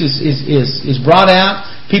evidence is brought out.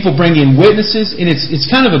 People bring in witnesses, and it's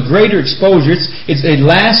kind of a greater exposure. It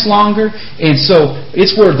lasts longer, and so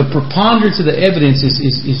it's where the preponderance of the evidence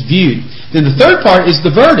is viewed. Then the third part is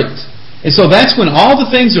the verdict. And so that's when all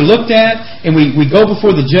the things are looked at, and we go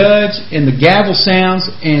before the judge, and the gavel sounds,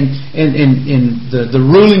 and the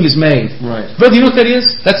ruling is made. Right. Brother, you know what that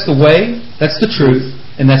is? That's the way, that's the truth,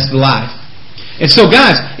 and that's the life. And so,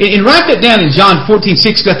 guys, and write that down in John 14:6,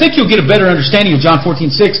 because I think you'll get a better understanding of John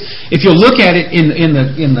 14:6 if you'll look at it in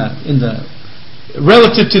the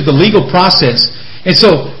relative to the legal process. And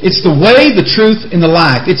so, it's the way, the truth, and the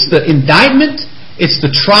life. It's the indictment, it's the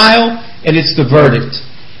trial, and it's the verdict.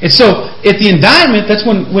 And so, at the indictment, that's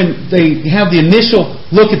when they have the initial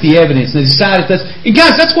look at the evidence. They decide if that's... And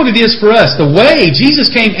guys, that's what it is for us. The way, Jesus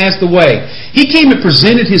came as the way. He came and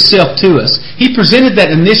presented Himself to us. He presented that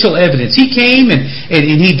initial evidence. He came and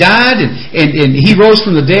He died and He rose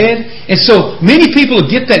from the dead. And so, many people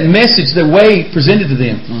get that message, the way presented to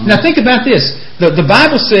them. Mm-hmm. Now think about this. The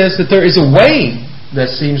Bible says that there is a way that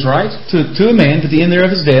seems right to a man to the end there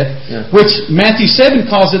of his death, which Matthew 7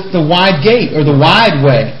 calls it the wide gate or the wide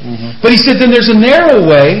way. Mm-hmm. But he said then there's a narrow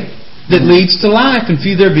way that leads to life, and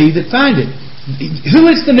few there be that find it. Who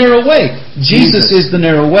is the narrow way? Jesus is the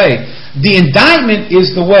narrow way. The indictment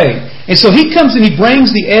is the way. And so He comes and He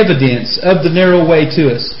brings the evidence of the narrow way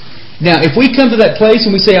to us. Now, if we come to that place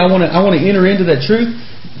and we say, I want to enter into that truth,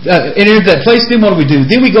 enter into that place, then what do?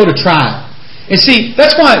 Then we go to trial. And see,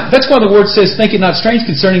 that's why the Word says, think it not strange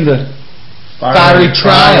concerning the fiery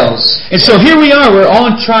trials. And so here we are, we're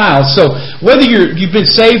on trial. So whether you've been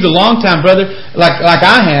saved a long time, brother, like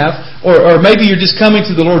I have, or maybe you're just coming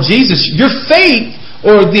to the Lord Jesus, your faith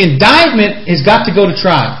or the indictment has got to go to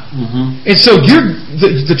trial. Mm-hmm. And so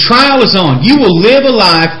the trial is on. You will live a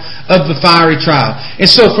life of the fiery trial. And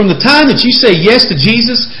so from the time that you say yes to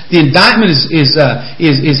Jesus, the indictment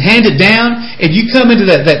is handed down, and you come into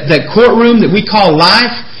that courtroom that we call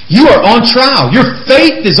life, you are on trial. Your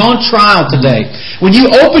faith is on trial today. When you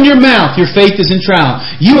open your mouth, your faith is in trial.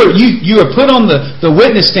 You are put on the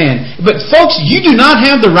witness stand. But folks, you do not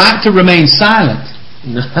have the right to remain silent.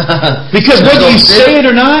 Because whether you say it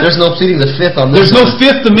or not, there's no pleading the fifth on this. There's no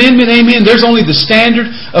Fifth Amendment, amen. There's only the standard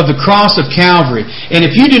of the cross of Calvary. And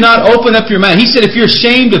if you do not open up your mouth, He said if you're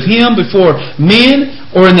ashamed of Him before men,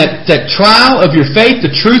 or in that trial of your faith,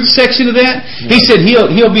 the truth section of that, He said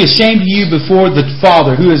He'll be ashamed of you before the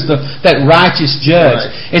Father, who is that righteous judge.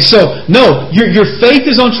 Right. And so, no, your faith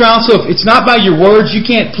is on trial. So if it's not by your words, you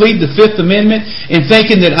can't plead the Fifth Amendment and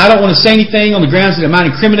thinking that I don't want to say anything on the grounds that it might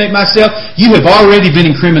incriminate myself. You have already been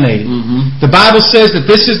incriminated. Mm-hmm. The Bible says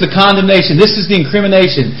that this is the condemnation, this is the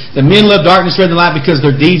incrimination, that men love darkness rather than light because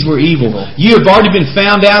their deeds were evil. You have already been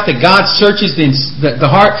found out, that God searches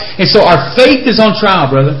the heart. And so our faith is on trial,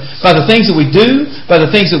 brother, by the things that we do, by the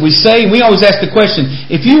things that we say. And we always ask the question,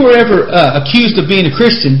 if you were ever accused of being a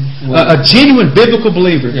Christian, a genuine biblical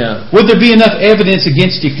believer, would there be enough evidence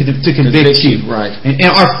against you to convict you? Right. And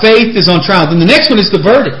our faith is on trial. Then the next one is the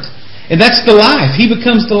verdict. And that's the life. He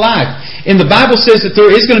becomes the life. And the Bible says that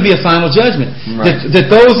there is going to be a final judgment. Right.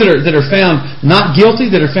 That those that are found not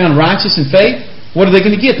guilty, that are found righteous in faith, what are they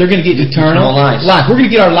going to get? They're going to get eternal life. We're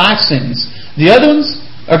going to get our life sentence. The other ones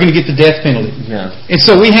are going to get the death penalty. Yeah. And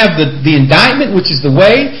so we have the indictment, which is the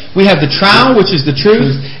way. We have the trial, which is the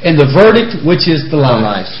truth. And the verdict, which is the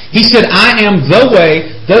life. He said, I am the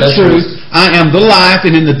way, the truth, I am the life.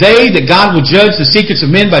 And in the day that God will judge the secrets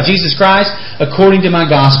of men by Jesus Christ, according to my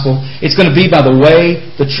gospel, it's going to be by the way,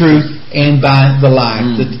 the truth, and by the life.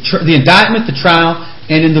 The indictment, the trial,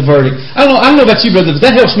 and in the verdict. I don't know about you, brother, but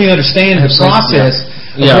that helps me understand the process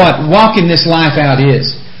of what walking this life out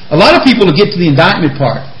is. A lot of people will get to the indictment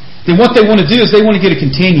part. Then what they want to do is they want to get a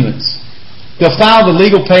continuance. They'll file the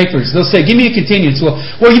legal papers. They'll say, give me a continuance. Well,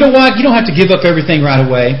 you know what? You don't have to give up everything right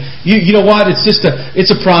away. You know what? It's just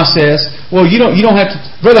a process. Well, you don't have to.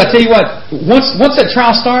 Brother, I tell you what, once that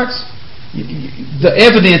trial starts, the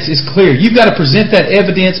evidence is clear. You've got to present that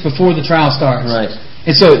evidence before the trial starts. Right.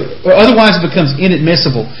 And so, or otherwise it becomes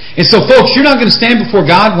inadmissible. And so, folks, you're not going to stand before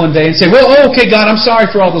God one day and say, well, okay, God, I'm sorry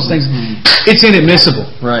for all those things. Mm-hmm. It's inadmissible.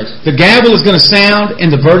 Right. The gavel is going to sound and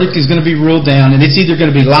the verdict is going to be ruled down, and it's either going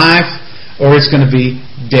to be life or it's going to be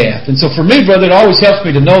death. And so for me, brother, it always helps me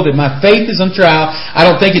to know that my faith is on trial. I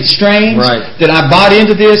don't think it's strange that I bought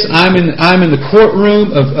into this. I'm in the courtroom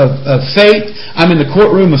of faith. I'm in the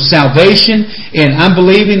courtroom of salvation, and I'm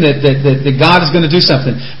believing that God is going to do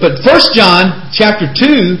something. But 1 John chapter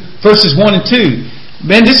 2, verses 1 and 2.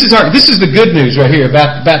 Man, this is the good news right here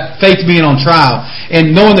about faith being on trial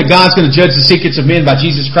and knowing that God's going to judge the secrets of men by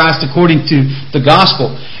Jesus Christ according to the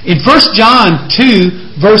gospel. In 1 John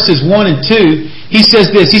 2, verses 1 and 2, he says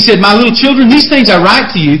this. He said, "My little children, these things I write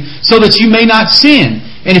to you so that you may not sin.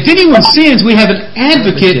 And if anyone sins, we have an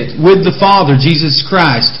advocate with the Father, Jesus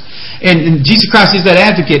Christ." And Jesus Christ is that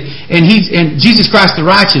advocate, and Jesus Christ the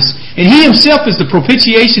righteous. And He Himself is the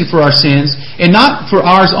propitiation for our sins, and not for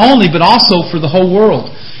ours only, but also for the whole world.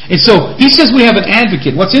 And so He says we have an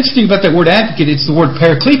advocate. What's interesting about that word advocate, it's the word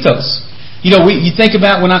parakletos. You think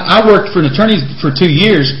about when I worked for an attorney for 2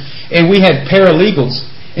 years, and we had paralegals.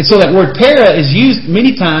 And so that word para is used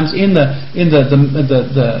many times in the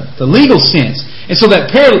legal sense. And so that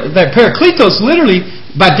parakletos, literally,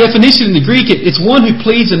 by definition in the Greek, it's one who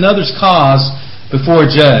pleads another's cause before a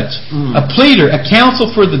judge. A pleader, a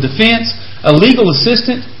counsel for the defense, a legal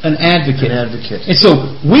assistant, an advocate. And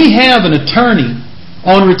so we have an attorney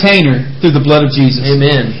on retainer through the blood of Jesus.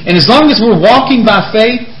 Amen. And as long as we're walking by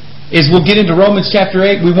faith, as we'll get into Romans chapter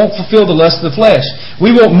 8, we won't fulfill the lust of the flesh.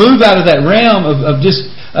 We won't move out of that realm of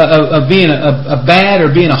being a bad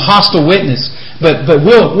or being a hostile witness. But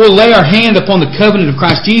we'll lay our hand upon the covenant of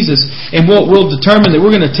Christ Jesus, and we'll determine that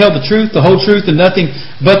we're going to tell the truth, the whole truth, and nothing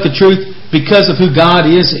but the truth because of who God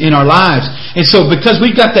is in our lives. And so because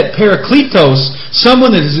we've got that parakletos,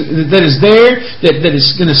 someone that is there, that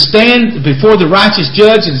is going to stand before the righteous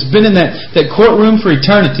judge and has been in that courtroom for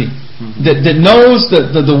eternity, that knows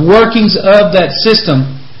the workings of that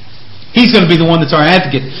system, he's going to be the one that's our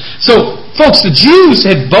advocate. So, folks, the Jews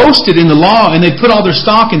had boasted in the law, and they put all their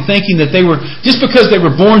stock in thinking that they were, just because they were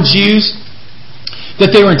born Jews, that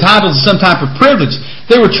they were entitled to some type of privilege.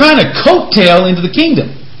 They were trying to coattail into the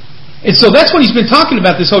kingdom. And so that's what he's been talking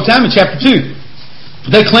about this whole time in chapter 2.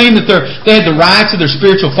 They claimed that they had the rights of their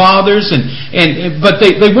spiritual fathers, but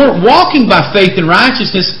they weren't walking by faith and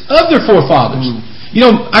righteousness of their forefathers.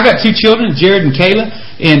 I got 2 children, Jared and Kayla,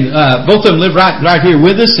 and both of them live right here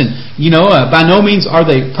with us. And by no means are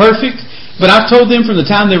they perfect, but I've told them from the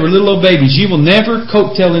time they were little old babies, you will never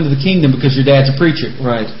coattail into the kingdom because your dad's a preacher.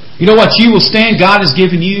 Right. You know what? You will stand. God has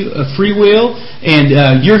given you a free will, and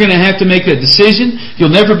you're going to have to make that decision.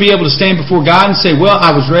 You'll never be able to stand before God and say, well,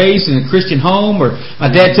 I was raised in a Christian home, or my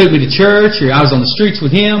dad took me to church, or I was on the streets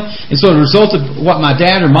with him, and so as a result of what my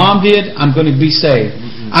dad or mom did, I'm going to be saved.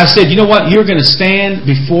 I said, you know what? You're going to stand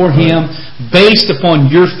before Him based upon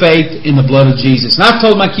your faith in the blood of Jesus. And I've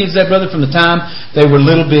told my kids that, brother, from the time they were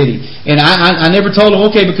little bitty. And I never told them,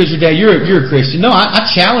 okay, because your dad, you're a Christian. No, I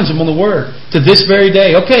challenge them on the Word to this very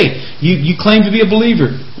day. Okay, you claim to be a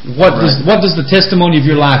believer. What does the testimony of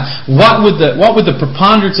your life? What would the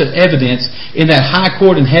preponderance of evidence in that high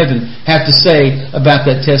court in heaven have to say about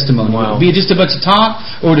that testimony? Wow. Would it be just a bunch of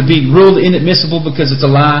talk, or would it be ruled inadmissible because it's a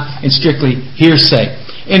lie and strictly hearsay?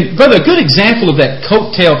 And brother, a good example of that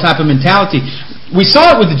coattail type of mentality, we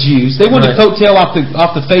saw it with the Jews. They wanted to coattail off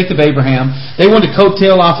the faith of Abraham. They wanted to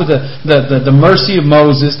coattail off of the mercy of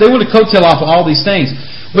Moses. They wanted to coattail off of all these things.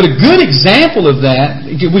 But a good example of that,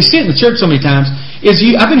 we see it in the church so many times, is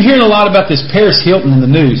I've been hearing a lot about this Paris Hilton in the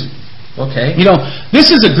news. Okay.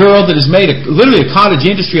 This is a girl that has made literally a cottage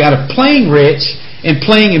industry out of playing rich and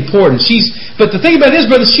playing important. But the thing about it is,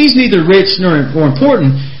 brother, she's neither rich nor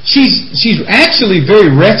important. She's actually very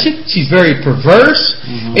wretched. She's very perverse.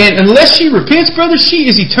 And unless she repents, brother, she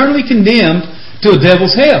is eternally condemned to a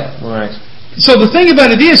devil's hell. Right. So the thing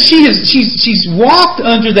about it is, she's walked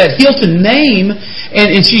under that Hilton name,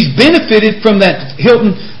 and she's benefited from that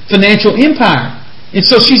Hilton financial empire. And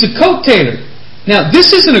so she's a coattailer. Now, this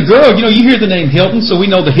isn't a girl, you hear the name Hilton, so we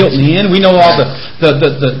know the Hilton Inn. We know all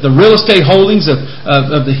the real estate holdings of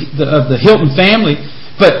the Hilton family.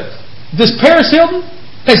 But this Paris Hilton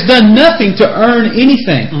has done nothing to earn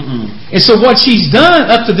anything. And so what she's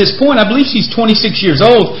done up to this point, I believe she's 26 years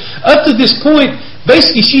old, up to this point,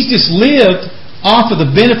 basically she's just lived off of the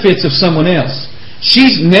benefits of someone else.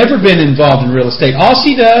 She's never been involved in real estate. All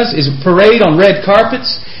she does is parade on red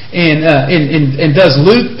carpets and does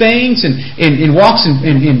lewd things and walks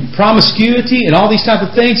in promiscuity and all these type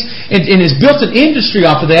of things and has built an industry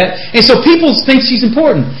off of that. And so people think she's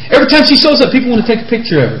important. Every time she shows up, people want to take a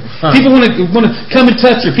picture of her. People want to come and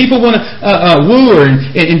touch her. People want to woo her.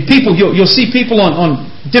 And people, you'll see people on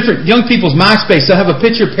different young people's MySpace. They'll have a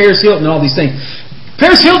picture of Paris Hilton and all these things.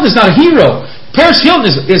 Paris Hilton is not a hero. Paris Hilton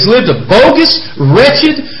has lived a bogus,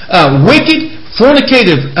 wretched, wicked,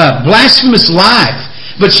 fornicative, blasphemous life.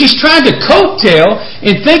 But she's trying to coattail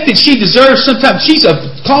and think that she deserves some type. She's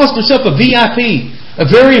calls herself a VIP, a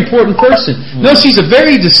very important person. No, she's a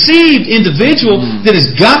very deceived individual that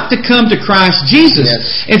has got to come to Christ Jesus. Yes.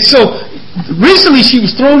 And so recently she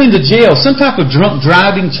was thrown into jail, some type of drunk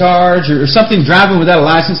driving charge or something, driving without a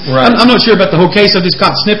license. Right. I'm not sure about the whole case. I've just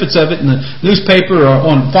caught snippets of it in the newspaper or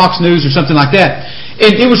on Fox News or something like that.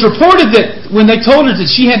 And it was reported that when they told her that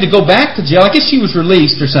she had to go back to jail, I guess she was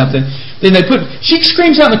released or something, then she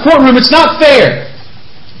screams out in the courtroom, "It's not fair.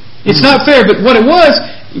 It's not fair." But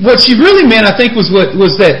what she really meant, I think, was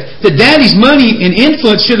that Daddy's money and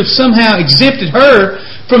influence should have somehow exempted her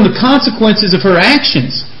from the consequences of her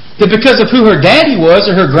actions. That because of who her daddy was,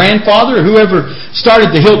 or her grandfather, or whoever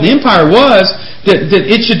started the Hilton Empire was, that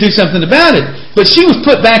it should do something about it. But she was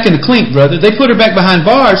put back in the clink, brother. They put her back behind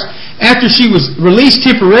bars after she was released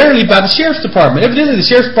temporarily by the Sheriff's Department. Evidently the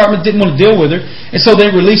Sheriff's Department didn't want to deal with her, and so they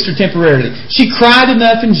released her temporarily. She cried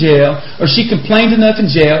enough in jail, or she complained enough in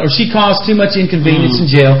jail, or she caused too much inconvenience in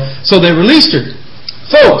jail, so they released her.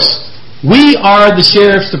 Folks, we are the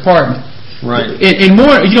Sheriff's Department. Right. And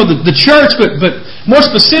more, the church, but more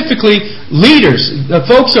specifically, leaders.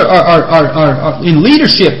 Folks are in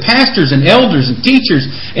leadership, pastors and elders and teachers,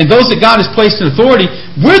 and those that God has placed in authority.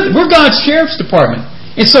 We're God's Sheriff's Department.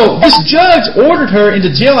 And so this judge ordered her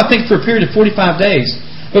into jail, I think, for a period of 45 days.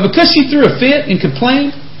 But because she threw a fit and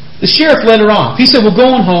complained, the sheriff let her off. He said, "Well, go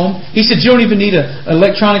on home." He said, "You don't even need an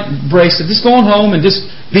electronic bracelet. Just go on home and just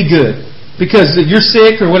be good because you're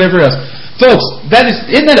sick or whatever else." Folks,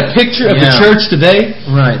 isn't that a picture of the church today?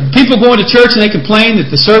 Right. People go into church and they complain that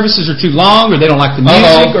the services are too long, or they don't like the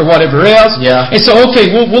music, or whatever else. Yeah. And so,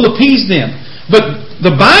 okay, we'll appease them. But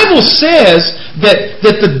the Bible says that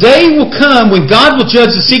the day will come when God will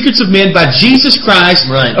judge the secrets of men by Jesus Christ,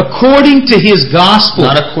 according to His gospel.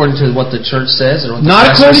 Not according to what the church says, or what the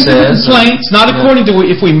not pastor according says, to the complaints, not according to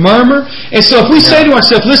if we murmur. And so if we say to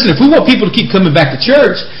ourselves, listen, if we want people to keep coming back to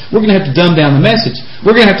church, we're going to have to dumb down the message.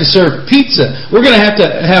 We're going to have to serve pizza. We're going to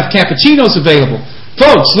have cappuccinos available.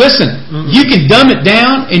 Folks, listen, you can dumb it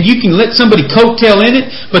down and you can let somebody coattail in it,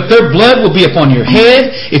 but their blood will be upon your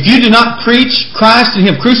head. If you do not preach Christ and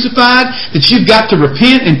Him crucified, that you've got to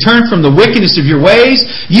repent and turn from the wickedness of your ways,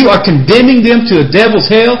 you are condemning them to a devil's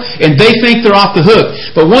hell, and they think they're off the hook.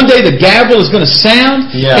 But one day the gavel is going to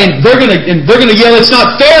sound, and they're going to yell, "It's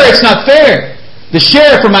not fair, it's not fair. The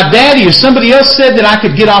sheriff or my daddy or somebody else said that I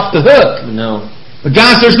could get off the hook." No. But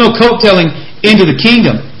guys, there's no coattailing into the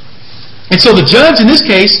kingdom. And so the judge in this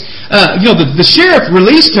case, the sheriff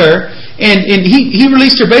released her, and he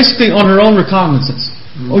released her basically on her own recognizance.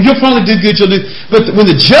 Oh, you'll probably do good, you'll do. But when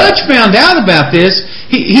the judge found out about this,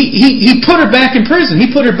 he put her back in prison. He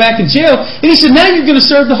put her back in jail, and he said, "Now you're going to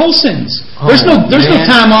serve the whole sentence. There's no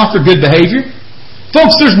time off for good behavior,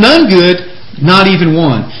 folks. There's none good." Not even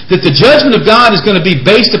one. That the judgment of God is going to be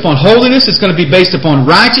based upon holiness. It's going to be based upon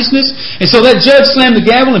righteousness. And so that judge slammed the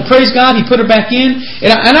gavel, and praise God, he put her back in.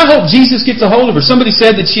 And I hope Jesus gets a hold of her. Somebody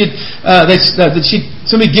said that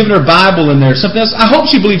somebody given her a Bible in there or something else. I hope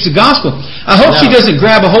she believes the gospel. I hope she doesn't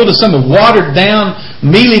grab a hold of some watered down,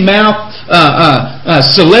 mealy mouth,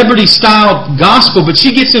 celebrity-style gospel, but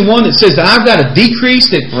she gets in one that says that I've got to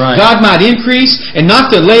decrease, that God might increase, and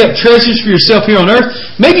not to lay up treasures for yourself here on earth.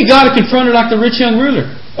 Maybe God will confront her like the rich young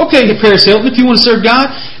ruler. Okay, Paris Hilton, if you want to serve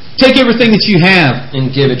God, take everything that you have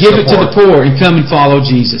and give it to the poor and come and follow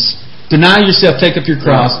Jesus. Deny yourself, take up your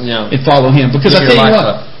cross, and follow Him. Because I tell you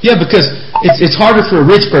what, because it's harder for a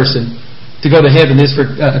rich person to go to heaven than it is for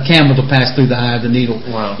a camel to pass through the eye of the needle.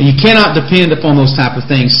 Wow. And you cannot depend upon those type of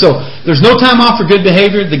things. So there's no time off for good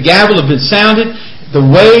behavior. The gavel has been sounded. The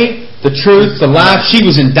way, the truth, the life. She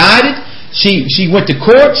was indicted. She went to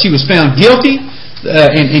court. She was found guilty.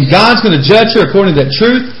 And God's going to judge her according to that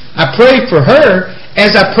truth. I pray for her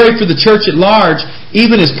as I pray for the church at large,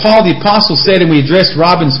 even as Paul the Apostle said, and we addressed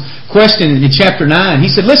Robin's question in chapter 9. He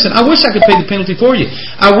said, listen, I wish I could pay the penalty for you.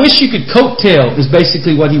 I wish you could coattail, is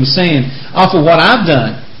basically what he was saying, off of what I've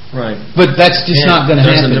done. Right. But that's just not going to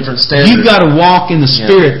happen. A different standard. You've got to walk in the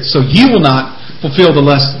Spirit, so you will not fulfill the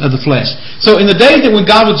lust of the flesh. So in the day that when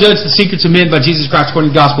God will judge the secrets of men by Jesus Christ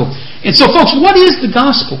according to the gospel. And so folks, what is the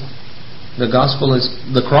gospel? The gospel is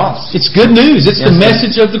the cross. It's good news. It's the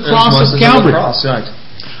message of the cross of Calvary.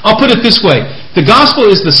 I'll put it this way. The gospel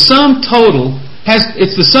is the sum total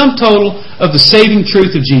it's the sum total of the saving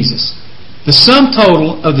truth of Jesus. The sum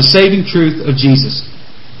total of the saving truth of Jesus.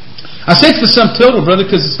 I say it's the sum total, brother,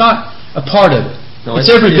 because it's not a part of it. No, it's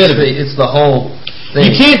every bit of it. It's the whole thing.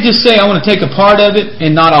 You can't just say, I want to take a part of it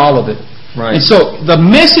and not all of it. Right. And so the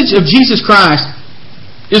message of Jesus Christ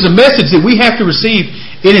is a message that we have to receive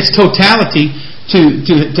in its totality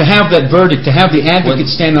to have that verdict, to have the advocate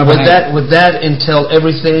stand on behalf. Would that entail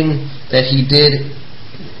everything that He did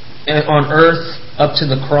on earth up to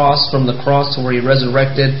the cross, from the cross to where He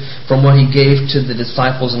resurrected, from what He gave to the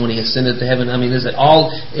disciples and when He ascended to heaven? I mean, is it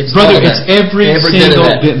all? It's Brother, all it's every single.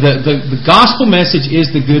 The gospel message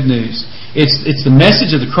is the good news. It's the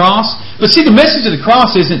message of the cross. But see, the message of the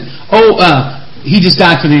cross isn't He just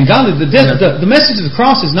died for the ungodly. The message of the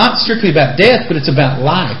cross is not strictly about death, but it's about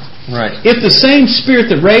life. Right. If the same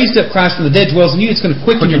Spirit that raised up Christ from the dead dwells in you, it's going to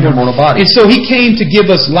quicken your mortal body. And so He came to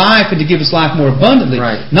give us life and to give us life more abundantly.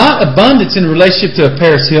 Right. Not abundance in relationship to a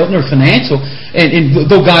Paris Hilton or financial. And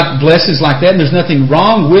though God blesses like that, and there's nothing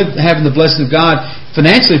wrong with having the blessing of God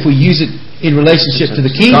financially if we use it in relationship to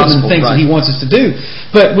the kingdom and the things that He wants us to do.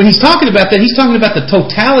 But when He's talking about that, He's talking about the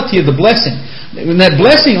totality of the blessing. And that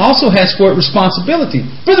blessing also has for it responsibility.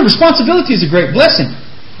 Brother, responsibility is a great blessing.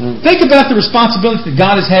 Think about the responsibility that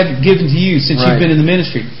God has given to you since you've been in the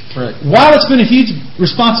ministry. Right. While it's been a huge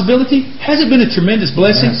responsibility, has it been a tremendous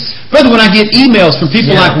blessing? Yes. Brother, when I get emails from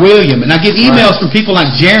people like William, and I get emails from people like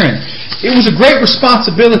Jaron, it was a great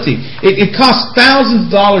responsibility. It costs thousands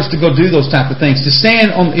of dollars to go do those type of things, to stand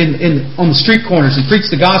on the street corners and preach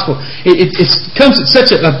the gospel. It comes at such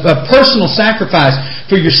a personal sacrifice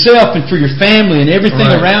for yourself and for your family and everything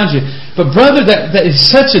around you. But brother, that is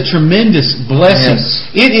such a tremendous blessing.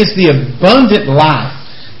 Yes. It is the abundant life.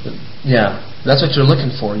 Yeah, that's what you're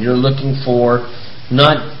looking for. You're looking for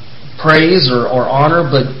not praise or honor,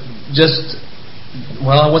 but just,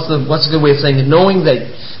 what's a good way of saying it? Knowing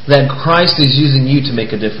that Christ is using you to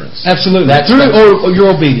make a difference. Absolutely. Through your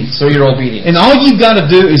obedience. Through your obedience. And all you've got to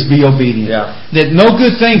do is be obedient. Yeah. That no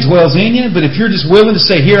good thing dwells in you, but if you're just willing to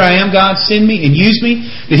say, here I am, God, send me and use me,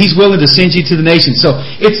 that He's willing to send you to the nations. So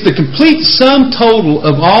it's the complete sum total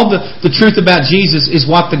of all the truth about Jesus is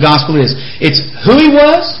what the gospel is. It's who He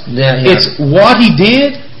was, it's what He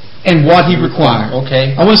did, and what He required.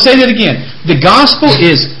 Okay. I want to say that again. The gospel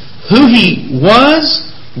is who He was,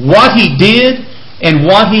 what He did, and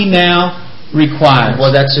what He now requires.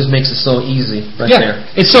 Well, that just makes it so easy there.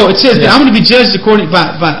 And so it says that I'm going to be judged according by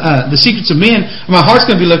the secrets of men. My heart's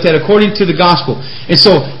going to be looked at according to the gospel. And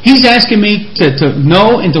so He's asking me to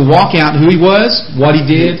know and to walk out who He was, what He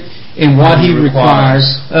did, and what He requires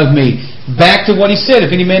of me. Back to what He said,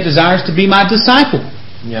 if any man desires to be my disciple.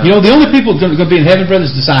 Yeah. You know, the only people going to be in heaven,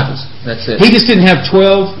 brothers, disciples. That's it. He just didn't have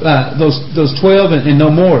 12, those 12 and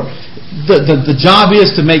no more. The job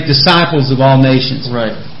is to make disciples of all nations.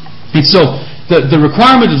 Right. And so the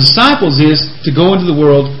requirement of disciples is to go into the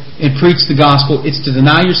world and preach the gospel. It's to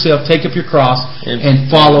deny yourself, take up your cross, and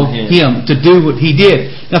follow Him, to do what He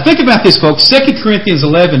did. Now think about this, folks. 2 Corinthians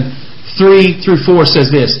 11:3-4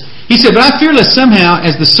 says this. He said, but I fear lest somehow,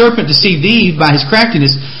 as the serpent deceived Eve by his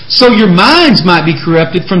craftiness, so your minds might be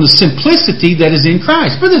corrupted from the simplicity that is in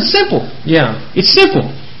Christ. Brother, it's simple. Yeah. It's simple.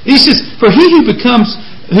 He says, for he who comes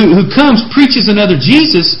preaches another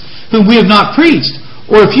Jesus whom we have not preached.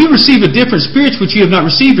 Or if you receive a different spirit which you have not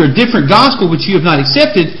received, or a different gospel which you have not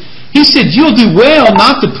accepted, he said, you'll do well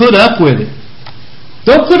not to put up with it.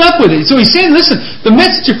 Don't put up with it. So he's saying, listen, the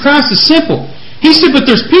message of Christ is simple. He said, but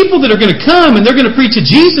there's people that are going to come and they're going to preach a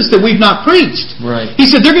Jesus that we've not preached. Right. He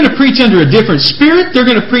said they're going to preach under a different spirit. They're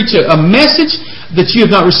going to preach a message that you have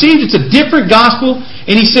not received. It's a different gospel.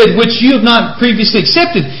 And he said, which you have not previously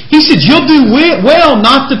accepted. He said, you'll do well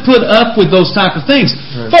not to put up with those type of things.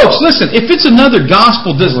 Right. Folks, listen, if it's another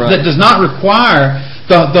gospel that does not require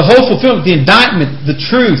the whole fulfillment, the indictment, the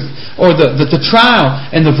truth, or the trial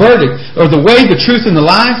and the verdict, or the way, the truth, and the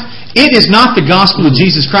life, it is not the gospel of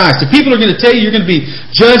Jesus Christ. If people are going to tell you you're going to be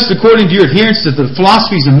judged according to your adherence to the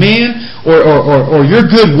philosophies of men or your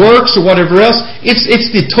good works or whatever else, it's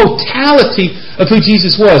the totality of who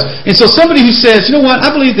Jesus was. And so somebody who says, you know what,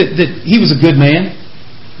 I believe that He was a good man,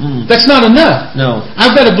 that's not enough. No.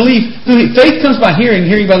 I've got to believe, faith comes by hearing,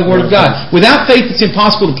 hearing by the Word of God. Without faith it's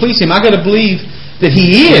impossible to please Him. I've got to believe that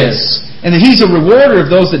He is. And that He's a rewarder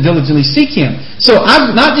of those that diligently seek Him. So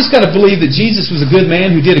I've not just got to believe that Jesus was a good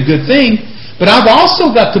man who did a good thing, but I've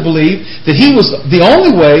also got to believe that He was the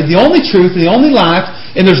only way, the only truth, the only life,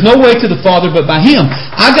 and there's no way to the Father but by Him.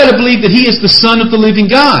 I've got to believe that He is the Son of the living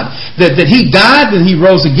God. That He died, that He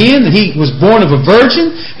rose again, that He was born of a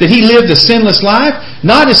virgin, that He lived a sinless life.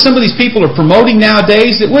 Not as some of these people are promoting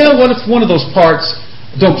nowadays, that, well, what if one of those parts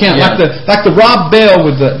don't count? Yeah. Like the Rob Bell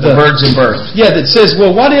with the virgin birth. Yeah, that says,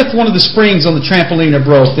 well, what if one of the springs on the trampoline are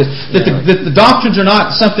broke? That the doctrines are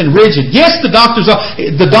not something rigid. Yes, the doctrines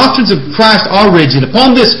of Christ are rigid.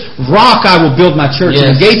 Upon this rock I will build my church,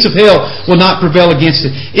 and the gates of hell will not prevail against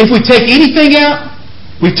it. If we take anything out,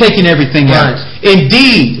 we've taken everything out.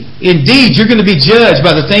 Indeed, Indeed, you're going to be judged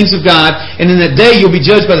by the things of God, and in that day you'll be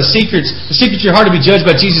judged by the secrets of your heart will be judged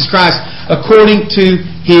by Jesus Christ according to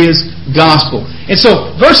His gospel. And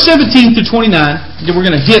so, verse 17 through 29, that we're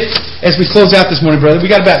going to hit as we close out this morning, brother. We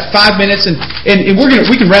got about 5 minutes, and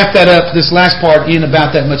we can wrap that up, this last part, in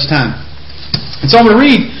about that much time. And so I'm going to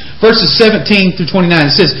read verses 17 through 29.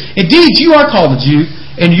 It says, Indeed, you are called a Jew,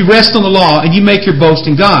 and you rest on the law, and you make your boast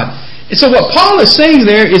in God. And so what Paul is saying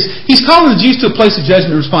there is, he's calling the Jews to a place of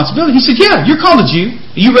judgment and responsibility. He said, yeah, you're called a Jew,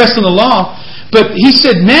 you rest on the law, but he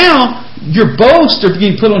said, now your boasts are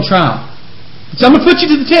being put on trial. So I'm going to put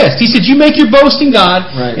you to the test. He said, you make your boast in God,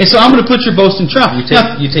 right. And so I'm going to put your boast in trial.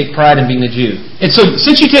 You take pride in being a Jew. And so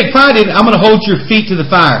since you take pride in it, I'm going to hold your feet to the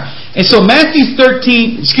fire. And so Matthew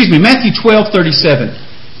 12:37.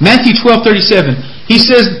 Matthew 12:37. He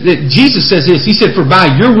says that Jesus says this. He said, for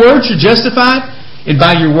by your words you're justified, and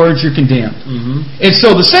by your words you're condemned. Mm-hmm. And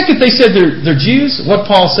so the second they said they're Jews, what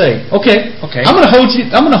Paul say? Okay. I'm going to hold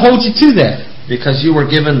you to that. Because you were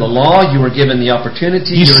given the law, you were given the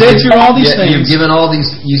opportunity. You said you're all these things. You've given all these.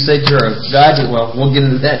 You said you're a God. Well, we'll get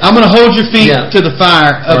into that. I'm going to hold your feet to the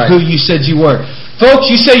fire of who you said you were.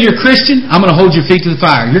 Folks, you say you're a Christian, I'm going to hold your feet to the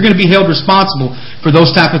fire. You're going to be held responsible for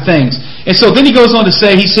those type of things. And so then he goes on to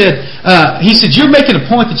say, he said, you're making a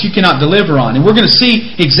point that you cannot deliver on. And we're going to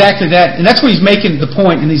see exactly that. And that's what he's making the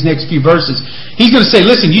point in these next few verses. He's going to say,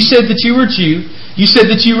 listen, you said that you were a Jew. You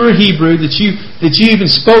said that you were a Hebrew, that you even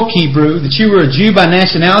spoke Hebrew, that you were a Jew by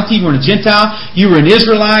nationality, you were a Gentile, you were an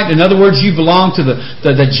Israelite. In other words, you belong to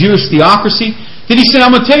the Jewish theocracy. Then he said,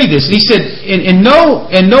 I'm going to tell you this. And he said, and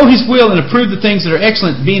know His will and approve the things that are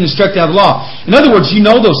excellent, being instructed out of the law. In other words, you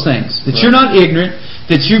know those things. That you're not ignorant,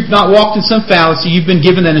 that you've not walked in some fallacy, you've been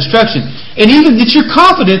given that instruction. And even that you're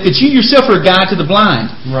confident that you yourself are a guide to the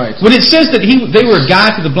blind. Right. When it says that they were a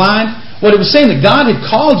guide to the blind, what it was saying that God had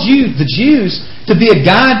called you, the Jews, to be a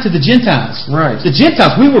guide to the Gentiles. Right. The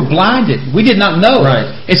Gentiles, we were blinded. We did not know. Right.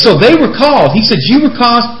 And so they were called. He said, you were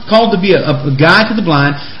called to be a guide to the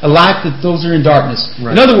blind, a light to those who are in darkness.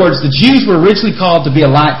 Right. In other words, the Jews were originally called to be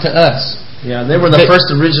a light to us. Yeah, they were supposed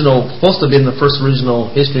to have been the first original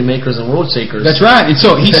history makers and world shakers. That's right. And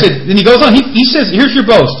so he said, then he goes on, he says, here's your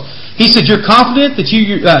boast. He said, you're confident that you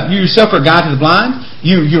yourself are a guide to the blind.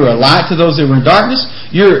 You're a light to those that were in darkness.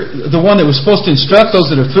 You're the one that was supposed to instruct those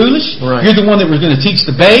that are foolish. Right. You're the one that was going to teach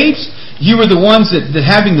the babes. You were the ones that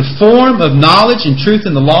having the form of knowledge and truth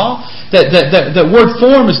in the law. That word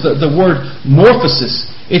form is the word morphosis.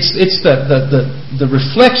 It's the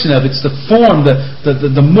reflection of it. It's the form,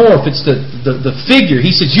 the morph. It's the figure. He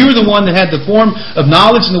says you were the one that had the form of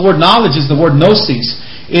knowledge, and the word knowledge is the word gnosis.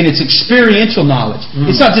 And it's experiential knowledge. Mm.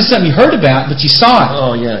 It's not just something you heard about, but you saw it.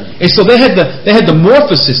 Oh yeah. And so they had the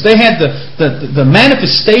morphosis. They had the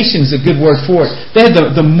manifestation is a good word for it. They had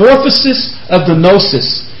the morphosis of the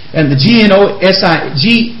gnosis. And the gnosis,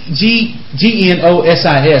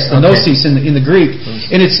 the gnosis in the Greek,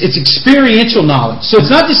 and it's experiential knowledge. So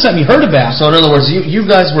it's not just something you heard about. So in other words, you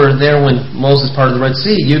guys were there when Moses parted the Red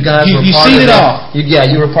Sea. You guys were part seen of it all.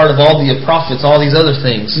 You were part of all the prophets, all these other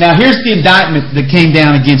things. Now here's the indictment that came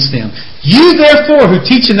down against them. You therefore who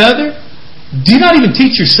teach another, do not even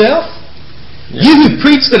teach yourself. Yeah. You who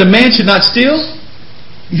preach that a man should not steal.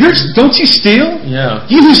 Don't you steal? Yeah.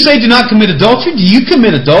 You who say do not commit adultery, do you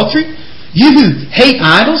commit adultery? You who hate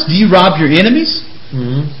idols, do you rob your enemies?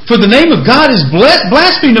 Mm-hmm. For the name of God is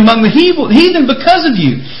blasphemed among the heathen because of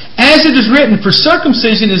you. As it is written, for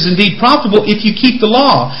circumcision is indeed profitable if you keep the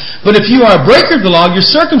law. But if you are a breaker of the law, your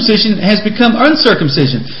circumcision has become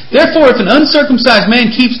uncircumcision. Therefore, if an uncircumcised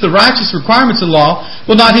man keeps the righteous requirements of the law,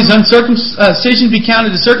 will not his uncircumcision be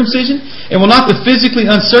counted as circumcision? And will not the physically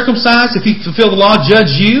uncircumcised, if he fulfill the law,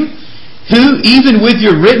 judge you, who, even with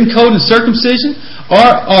your written code and circumcision,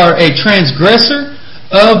 are a transgressor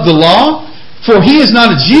of the law? For he is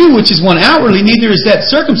not a Jew which is one outwardly, neither is that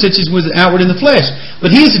circumcision which is outward in the flesh.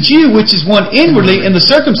 But he is a Jew which is one inwardly, and the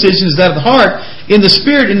circumcision is that of the heart, in the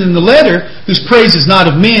spirit and in the letter, whose praise is not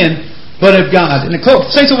of men, but of God. And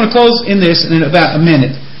Saints, I want to close in this in about a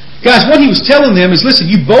minute. Guys, what he was telling them is, listen,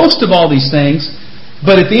 you boast of all these things,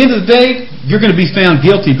 but at the end of the day, you're going to be found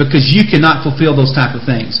guilty because you cannot fulfill those type of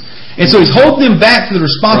things. And so he's holding them back to the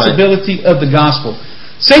responsibility of the gospel.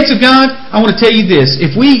 Saints of God, I want to tell you this.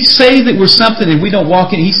 If we say that we're something and we don't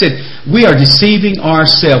walk in, he said, we are deceiving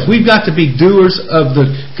ourselves. We've got to be doers of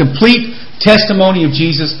the complete testimony of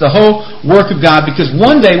Jesus, the whole work of God, because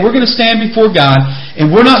one day we're going to stand before God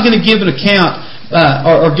and we're not going to give an account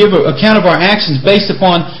or give an account of our actions based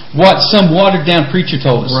upon what some watered-down preacher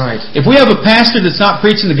told us. Right. If we have a pastor that's not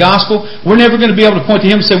preaching the gospel, we're never going to be able to point to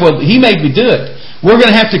him and say, well, he made me do it. We're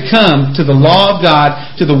going to have to come to the law of God,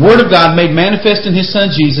 to the Word of God made manifest in His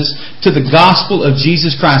Son Jesus, to the gospel of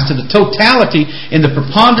Jesus Christ, to the totality and the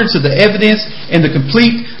preponderance of the evidence and the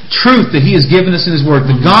complete truth that He has given us in His Word.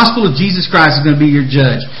 The gospel of Jesus Christ is going to be your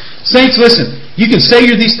judge. Saints, listen. You can say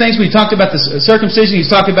you're these things. We talked about the circumcision.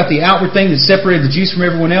 He's talking about the outward thing that separated the Jews from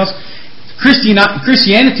everyone else.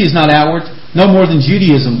 Christianity is not outward. No more than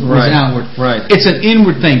Judaism was outward. Right. It's an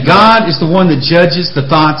inward thing. God is the one that judges the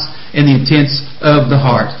thoughts and the intents of the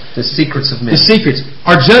heart. The secrets of men. The secrets.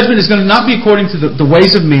 Our judgment is going to not be according to the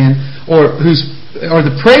ways of men or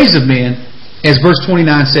the praise of men, as verse 29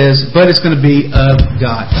 says, but it's going to be of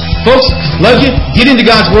God. Folks, love you. Get into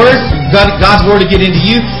God's Word. God's Word to get into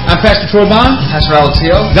you. I'm Pastor Troy Bond. Pastor Al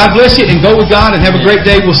Teal. God bless you and go with God and have a great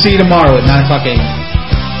day. We'll see you tomorrow at 9 o'clock a.m.